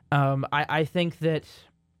 I think that,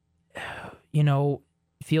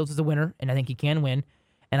 Fields is a winner, and I think he can win,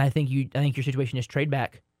 and I think your situation is trade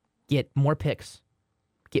back. Get more picks,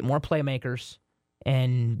 get more playmakers,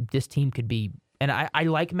 and this team could be. And I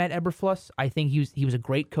like Matt Eberflus. I think he was a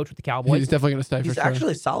great coach with the Cowboys. He's definitely going to stay. He's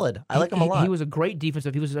actually solid. I like him a lot. He was a great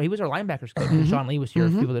defensive. He was our linebackers coach. Sean Lee was here.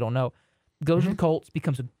 For people that don't know, goes to the Colts,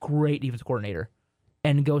 becomes a great defensive coordinator,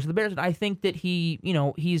 and goes to the Bears. And I think that he's.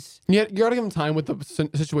 You got to give him time with the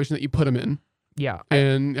situation that you put him in. Yeah.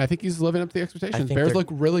 And I think he's living up to the expectations. Bears look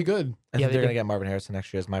really good. I think they're going to get Marvin Harrison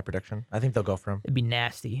next year is my prediction. I think they'll go for him. It'd be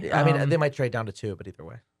nasty. I mean, they might trade down to 2, but either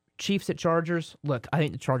way. Chiefs at Chargers. Look, I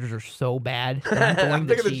think the Chargers are so bad. I'm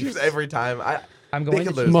going the Chiefs every time. I'm going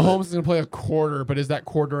to Mahomes is going to play a quarter, but is that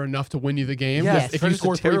quarter enough to win you the game? Yes. If you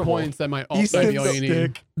score 3 points, that might also be all you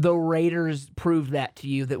need. The Raiders proved that to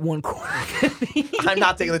you, that one quarter could be. I'm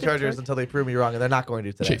not taking the Chargers until they prove me wrong, and they're not going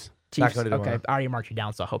to today. Chiefs. Not going to okay, I already marked you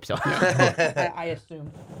down, so I hope so. I assume.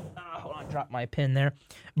 Hold on, drop my pen there.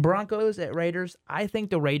 Broncos at Raiders. I think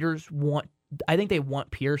the Raiders want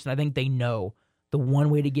Pierce, and I think they know the one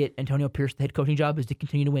way to get Antonio Pierce the head coaching job is to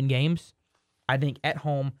continue to win games. I think at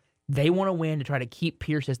home, they want to win to try to keep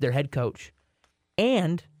Pierce as their head coach.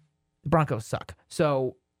 And the Broncos suck.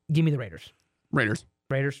 So give me the Raiders. Raiders.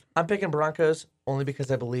 I'm picking Broncos only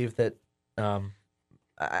because I believe that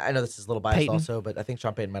I know this is a little biased Peyton. also, but I think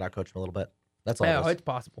Sean Payton might outcoach him a little bit. That's all it is. It's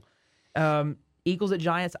possible. Eagles at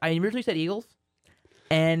Giants. I originally said Eagles.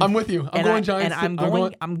 And I'm with you. I'm going Giants. And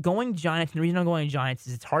I'm going Giants. And the reason I'm going Giants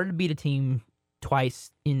is it's hard to beat a team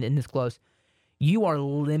twice in this close. You are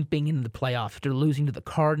limping into the playoffs. After losing to the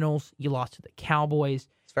Cardinals, you lost to the Cowboys.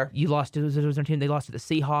 It's fair. You lost to their team. They lost to the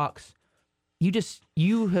Seahawks.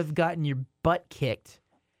 You have gotten your butt kicked.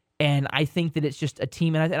 And I think that it's just a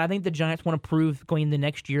team, and I think the Giants want to prove going into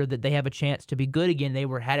next year that they have a chance to be good again. They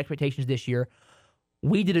had expectations this year.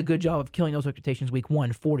 We did a good job of killing those expectations week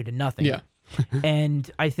 1, 40-0. Yeah.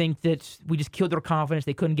 And I think that we just killed their confidence.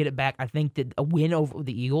 They couldn't get it back. I think that a win over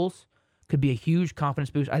the Eagles could be a huge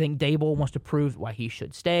confidence boost. I think Dable wants to prove why he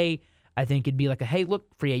should stay. I think it'd be like hey, look,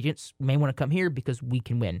 free agents may want to come here because we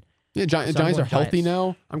can win. Yeah, Giants are healthy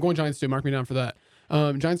now. I'm going Giants too. Mark me down for that.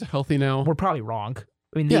 Giants are healthy now. We're probably wrong.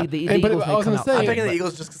 I mean, Yeah, the but Eagles I was may gonna come say- out. I'm picking the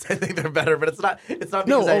Eagles just because I think they're better, but it's not because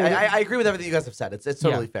I agree with everything you guys have said. It's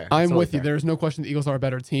totally fair. It's I'm totally with you. fair. There's no question the Eagles are a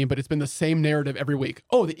better team, but it's been the same narrative every week.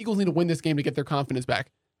 Oh, the Eagles need to win this game to get their confidence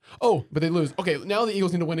back. Oh, but they lose. Okay, now the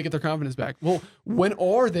Eagles need to win to get their confidence back. Well, when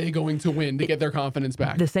are they going to win to get their confidence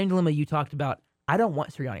back? The same dilemma you talked about. I don't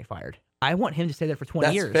want Sirianni fired. I want him to stay there for 20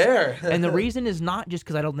 That's years. fair. And the reason is not just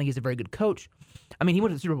because I don't think he's a very good coach. I mean, he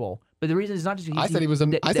went to the Super Bowl, but the reason is not just I said he was a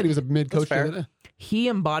mid coach. fair. He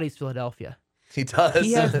embodies Philadelphia. He does.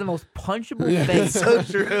 He has the most punchable Yeah. face so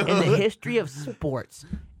true. in the history of sports.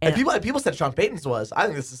 And people said Sean Payton's was. I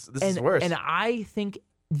think this is worse. And I think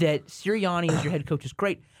that Sirianni as your head coach is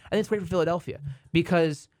great. I think it's great for Philadelphia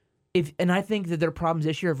because I think that their problems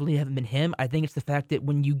this year really haven't been him. I think it's the fact that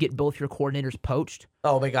when you get both your coordinators poached,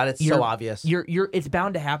 oh my God, it's so obvious. It's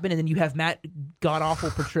bound to happen, and then you have Matt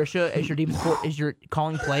God-awful Patricia as your as your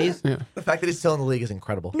calling plays. Yeah. The fact that he's still in the league is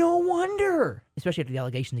incredible. No wonder, especially after the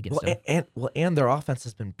allegations against him. And their offense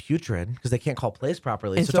has been putrid because they can't call plays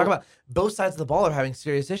properly. And So so- talk about both sides of the ball are having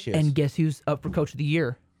serious issues. And guess who's up for Coach of the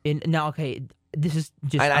Year? And now, okay, this is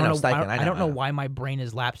just I don't know, know. Steichen, I don't know why my brain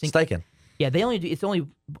is lapsing. Steichen. Yeah, they only do. It's only.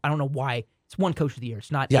 I don't know why. It's one Coach of the Year. It's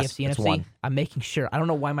not Yes, AFC, it's NFC. one. I'm making sure. I don't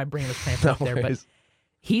know why my brain was cramped up there, but worries.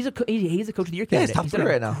 he's a Coach of the Year Yeah, he's candidate. top He's three done a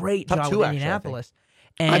right now. great Top job two, with actually, I think. Indianapolis.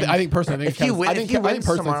 And I think personally, If he wins I think personally it's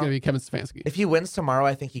tomorrow- going to be Kevin Stefanski. If he wins tomorrow,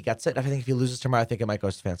 I think he gets it. I think if he loses tomorrow, I think it might go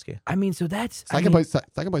to Stefanski. I mean, so that's. Second place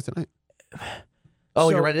tonight. Oh, So-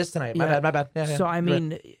 you're right. It is tonight. My yeah. bad. Yeah, So I you're right.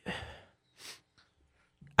 mean,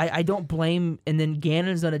 I don't blame. And then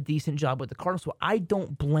Gannon's done a decent job with the Cardinals, so I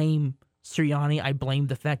don't blame Sirianni. I blame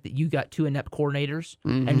the fact that you got two inept coordinators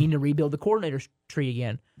and you need to rebuild the coordinators tree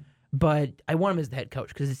again. But I want him as the head coach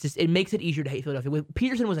because it makes it easier to hate Philadelphia.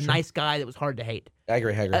 Peterson was a nice guy that was hard to hate. I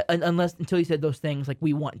agree. Until he said those things like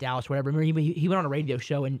we want Dallas or whatever. Remember, he went on a radio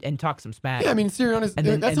show and talked some smack. Yeah, I mean, Sirianni's, And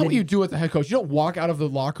then- that's and not then- what you do as a head coach. You don't walk out of the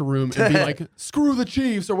locker room and be like, screw the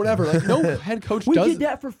Chiefs or whatever. Like, no head coach we does did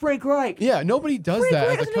that for Frank Reich. Yeah, nobody does Frank that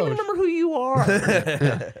Reich as a doesn't even coach. remember who you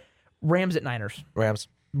are. Rams at Niners. Rams.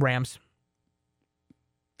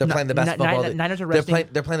 They're No, playing the best football. Niners are They're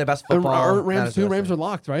resting. playing the best football. Aren't Rams Niners too? are Rams resting. are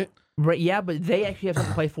locked, right? Right, yeah, but they actually have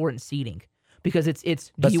something to play for in seeding because it's.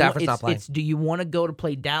 But do you Stafford's want, not playing. It's do you want to go to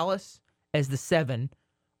play Dallas as the 7,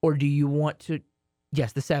 or do you want to?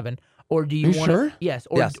 Yes, the 7, or do you Are you want? sure? Yes,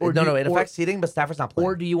 Yes. or No, it or, affects seeding, but Stafford's not playing.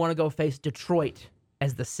 Or do you want to go face Detroit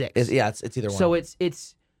as the 6? It's either one. So it's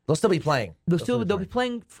they'll still be playing. they'll be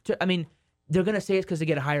playing. I mean, they're gonna say it's because they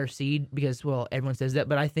get a higher seed because everyone says that,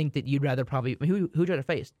 but I think that you'd rather probably who'd you rather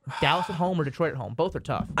face Dallas at home or Detroit at home? Both are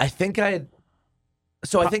tough. I think I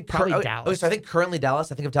think probably Dallas. So I think currently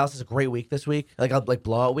Dallas. I think if Dallas has a great week this week, like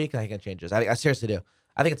blowout week, I think it changes. I seriously do.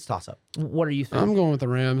 I think it's a toss up. What are you thinking? I'm going with the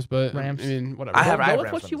Rams, but Rams? I mean, whatever. I have Go with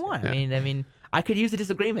Rams what on you this want. game. I mean, I could use a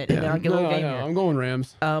disagreement and then Yeah. I'll get a little game here. I'm going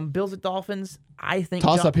Rams. Bills at Dolphins. I think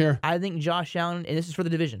Toss up here. I think Josh Allen, and this is for the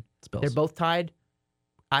division. Bills. They're both tied.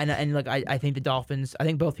 And look, I think the Dolphins. I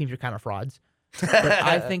think both teams are kind of frauds. But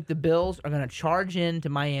I think the Bills are going to charge into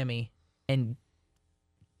Miami and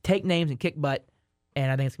take names and kick butt. And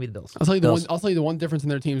I think it's going to be the Bills. I'll tell you Bills. the one difference in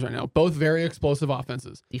their teams right now. Both very explosive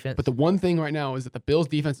offenses. Defense. But the one thing right now is that the Bills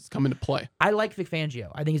defense is coming to play. I like Vic Fangio.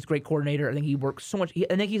 I think he's a great coordinator. I think he works so much.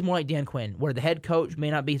 I think he's more like Dan Quinn, where the head coach may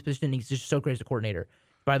not be his position. He's just so great as a coordinator.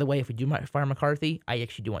 By the way, if we do fire McCarthy, I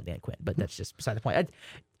actually do want Dan Quinn, but that's just beside the point.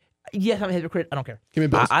 Yes, I'm a hypocrite. I don't care. Give me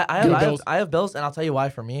Bills. I Give me have Bills. I have Bills, and I'll tell you why.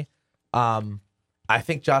 For me, I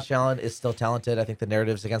think Josh Allen is still talented. I think the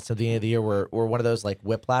narratives against him at the end of the year were one of those like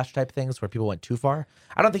whiplash type things where people went too far.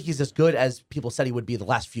 I don't think he's as good as people said he would be the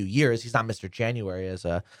last few years. He's not Mr. January as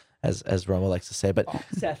Romo likes to say, but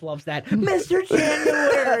Seth loves that. Mr.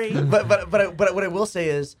 January. but what I will say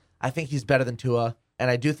is I think he's better than Tua,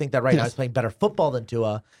 and I do think that right now he's playing better football than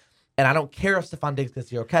Tua. And I don't care if Stephon Diggs gets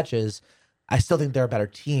 0 catches. I still think they're a better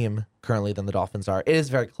team currently than the Dolphins are. It is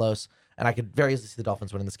very close, and I could very easily see the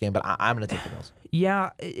Dolphins winning this game, but I'm going to take the Bills. Yeah,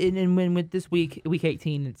 and when with this week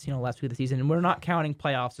 18, it's last week of the season, and we're not counting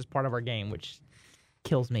playoffs as part of our game, which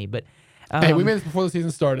kills me. But Hey, we made this before the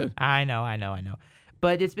season started. I know.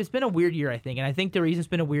 But it's been a weird year, I think, and I think the reason it's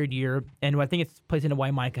been a weird year, and I think it plays into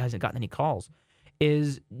why Micah hasn't gotten any calls,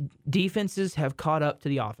 is defenses have caught up to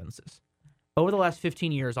the offenses. Over the last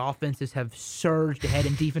 15 years, offenses have surged ahead,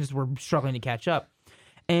 and defenses were struggling to catch up.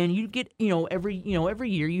 And you get, every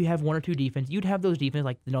year you have one or two defense. You'd have those defenses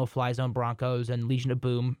like the no-fly zone Broncos and Legion of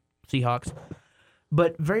Boom Seahawks.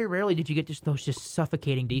 But very rarely did you get those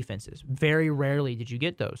suffocating defenses. Very rarely did you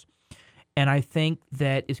get those. And I think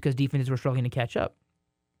that it's because defenses were struggling to catch up.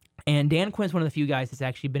 And Dan Quinn's one of the few guys that's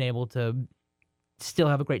actually been able to still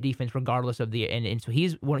have a great defense regardless of and so he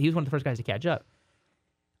was one of the first guys to catch up.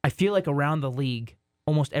 I feel like around the league,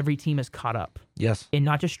 almost every team has caught up. Yes. In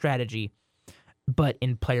not just strategy, but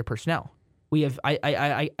in player personnel. We have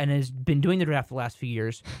and has been doing the draft the last few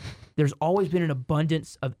years. There's always been an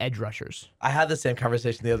abundance of edge rushers. I had the same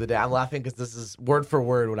conversation the other day. I'm laughing because this is word for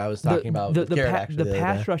word what I was talking about. The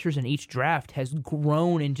pass rushers in each draft has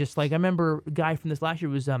grown, and just like I remember a guy from this last year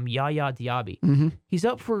was Yaya Diaby. Mm-hmm. He's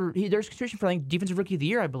up for there's consideration for defensive rookie of the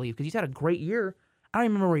year, I believe, because he's had a great year. I don't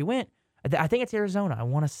even remember where he went. I think it's Arizona. I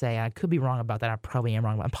want to say I could be wrong about that. I probably am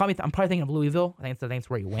wrong. I'm probably thinking of Louisville. I think that's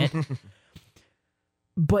where he went.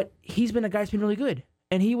 But he's been a guy that's been really good.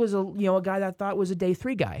 And he was a guy that I thought was a day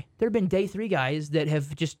 3 guy. There have been day 3 guys that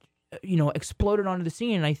have just exploded onto the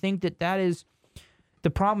scene, and I think that is the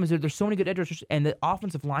problem is that there's so many good edge rushers, and the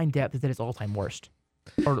offensive line depth is at its all-time worst.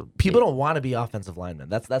 Or people don't want to be offensive linemen.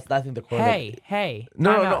 That's I think the core. Hey,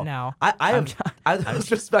 no. Now I have the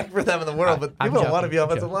most respect for them in the world, but people don't want to be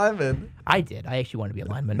offensive linemen. I did. I actually wanted to be a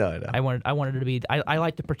lineman. No, I know. I wanted to be. I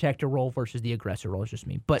like the protector role versus the aggressor role. It's just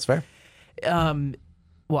me. But that's fair.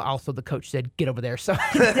 Well, also the coach said, get over there. So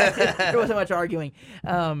there wasn't much arguing.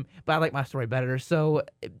 But I like my story better. So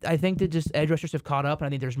I think that just edge rushers have caught up, and I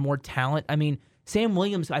think there's more talent. I mean, Sam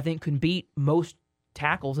Williams, I think, can beat most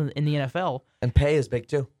tackles in the NFL. And pay is big,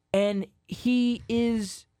 too. And he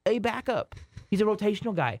is a backup. He's a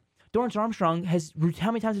rotational guy. Dorrance Armstrong has,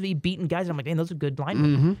 how many times have he beaten guys? I'm like, man, those are good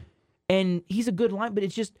linemen. Mm-hmm. And he's a good line, but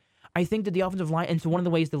it's just, I think that the offensive line, and so one of the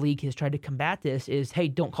ways the league has tried to combat this is, hey,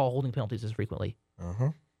 don't call holding penalties as frequently.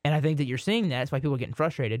 Uh-huh. And I think that you're seeing that. That's why people are getting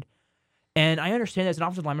frustrated. And I understand that as an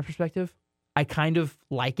offensive lineman perspective, I kind of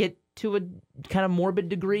like it to a kind of morbid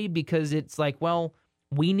degree because it's like, well,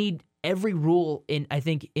 we need every rule in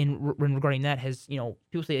regarding that has,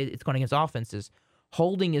 people say it's going against offenses.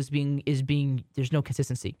 Holding is being there's no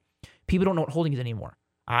consistency. People don't know what holding is anymore.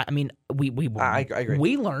 I agree.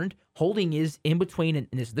 We learned holding is in between, and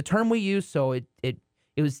this is the term we use. So it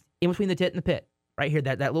was in between the tit and the pit. Right here,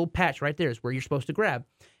 that little patch right there is where you're supposed to grab.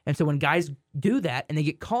 And so when guys do that and they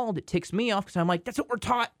get called, it ticks me off because I'm like, that's what we're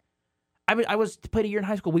taught. I played a year in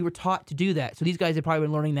high school. We were taught to do that. So these guys have probably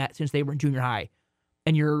been learning that since they were in junior high.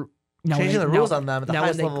 And you're now changing the rules on them at the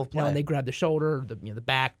highest level of play. Now when they grab the shoulder, the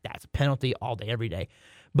back, that's a penalty all day, every day.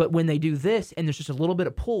 But when they do this and there's just a little bit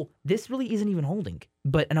of pull, this really isn't even holding.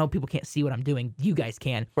 But I know people can't see what I'm doing. You guys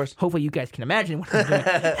can. Of course. Hopefully you guys can imagine what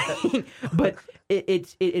I'm doing. But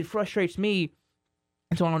it frustrates me.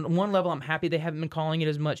 And so on one level, I'm happy they haven't been calling it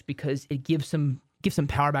as much because it gives some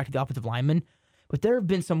power back to the offensive lineman. But there have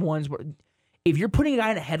been some ones where if you're putting a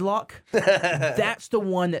guy in a headlock, that's the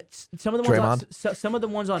one that some of the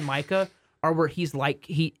ones on Micah are where he's like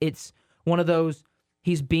it's one of those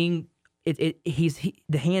he's the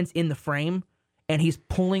hands in the frame and he's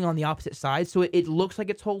pulling on the opposite side, so it looks like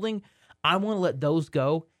it's holding. I want to let those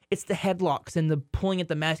go. It's the headlocks and the pulling at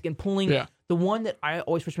the mask and pulling. Yeah. The one that I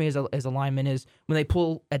always frustrates me as a lineman is when they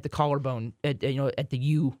pull at the collarbone, at the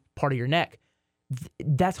U part of your neck.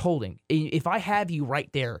 That's holding. If I have you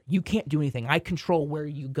right there, you can't do anything. I control where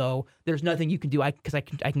you go. There's nothing you can do because I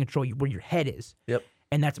can control you where your head is. Yep.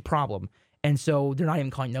 And that's a problem. And so they're not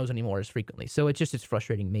even calling those anymore as frequently. So it's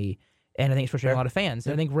frustrating me, and I think it's frustrating a lot of fans.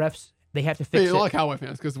 And I think refs. They have to fix it. A lot of Cowboy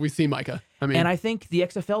fans because we see Micah. And I think the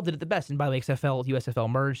XFL did it the best. And by the way, XFL, USFL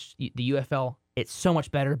merged. The UFL, it's so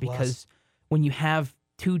much better because when you have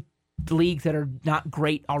two leagues that are not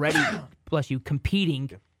great already, bless you,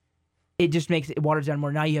 competing, it just makes it waters down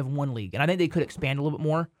more. Now you have one league. And I think they could expand a little bit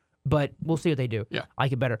more, but we'll see what they do. Yeah. I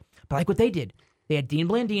like it better. But I like what they did. They had Dean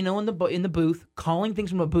Blandino in the booth calling things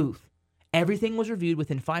from a booth. Everything was reviewed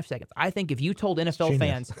within 5 seconds. I think if you told NFL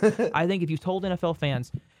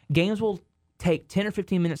fans, games will take 10 or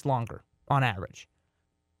 15 minutes longer on average,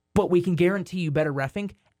 but we can guarantee you better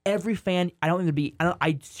reffing. Every fan,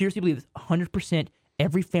 I seriously believe this 100%.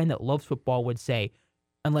 Every fan that loves football would say,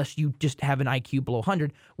 unless you just have an IQ below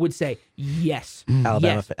 100, would say yes.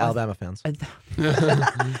 Alabama fans.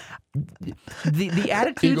 The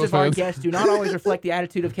attitudes of our guests do not always reflect the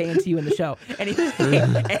attitude of KNTU in the show.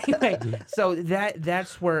 Anyway, so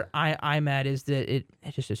that's where I'm at, is that it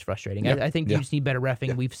just is frustrating. Yep. I think you just need better reffing.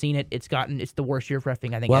 Yep. We've seen it. It's the worst year of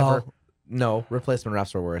reffing I think ever. No, replacement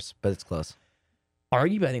refs are worse, but it's close.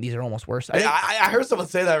 Arguably, I think these are almost worse. I heard someone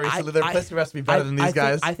say that recently. The replacement refs be better than these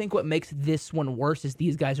guys. I think what makes this one worse is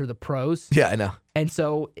these guys are the pros. Yeah, I know. And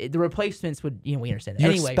so the replacements would, we understand that.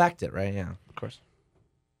 You anyway, expect it, right? Yeah, of course.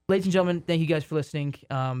 Ladies and gentlemen, thank you guys for listening.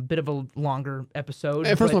 Bit of a longer episode.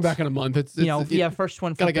 Hey, first one back in a month. First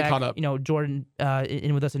one. Gotta get caught up. Jordan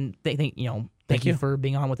in with us, and thank you for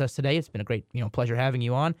being on with us today. It's been a great pleasure having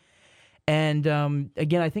you on. And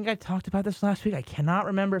again, I think I talked about this last week. I cannot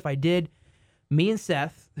remember if I did. Me and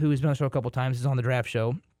Seth, who has been on the show a couple times, is on the draft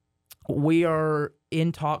show. We are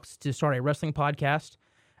in talks to start a wrestling podcast.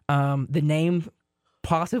 The name,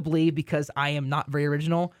 possibly because I am not very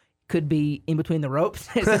original, could be In Between the Ropes.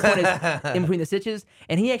 This one is In Between the Stitches,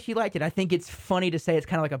 and he actually liked it. I think it's funny to say it's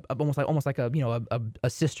kind of like almost like a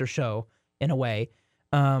sister show in a way.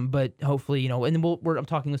 But hopefully, and then I'm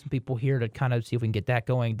talking with some people here to kind of see if we can get that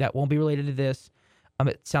going. That won't be related to this.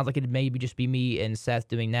 It sounds like it'd maybe just be me and Seth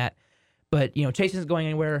doing that. But Chase isn't going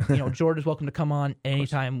anywhere. Jordan is welcome to come on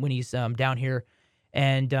anytime when he's down here,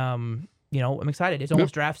 and I'm excited. It's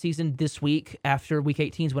almost draft season this week. After week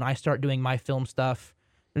 18 is when I start doing my film stuff.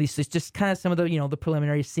 At least it's just kind of some of the the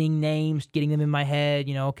preliminary, seeing names, getting them in my head.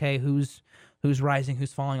 Okay, who's rising,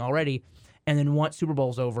 who's falling already, and then once Super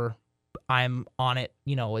Bowl's over, I'm on it.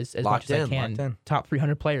 As much as I can. Top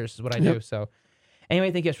 300 players is what I do. So. Anyway,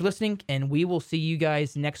 thank you guys for listening, and we will see you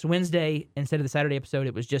guys next Wednesday instead of the Saturday episode.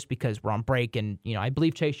 It was just because we're on break, and I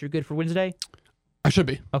believe, Chase, you're good for Wednesday? I should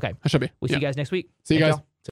be. Okay. I should be. We'll see you guys next week. See you guys. Y'all.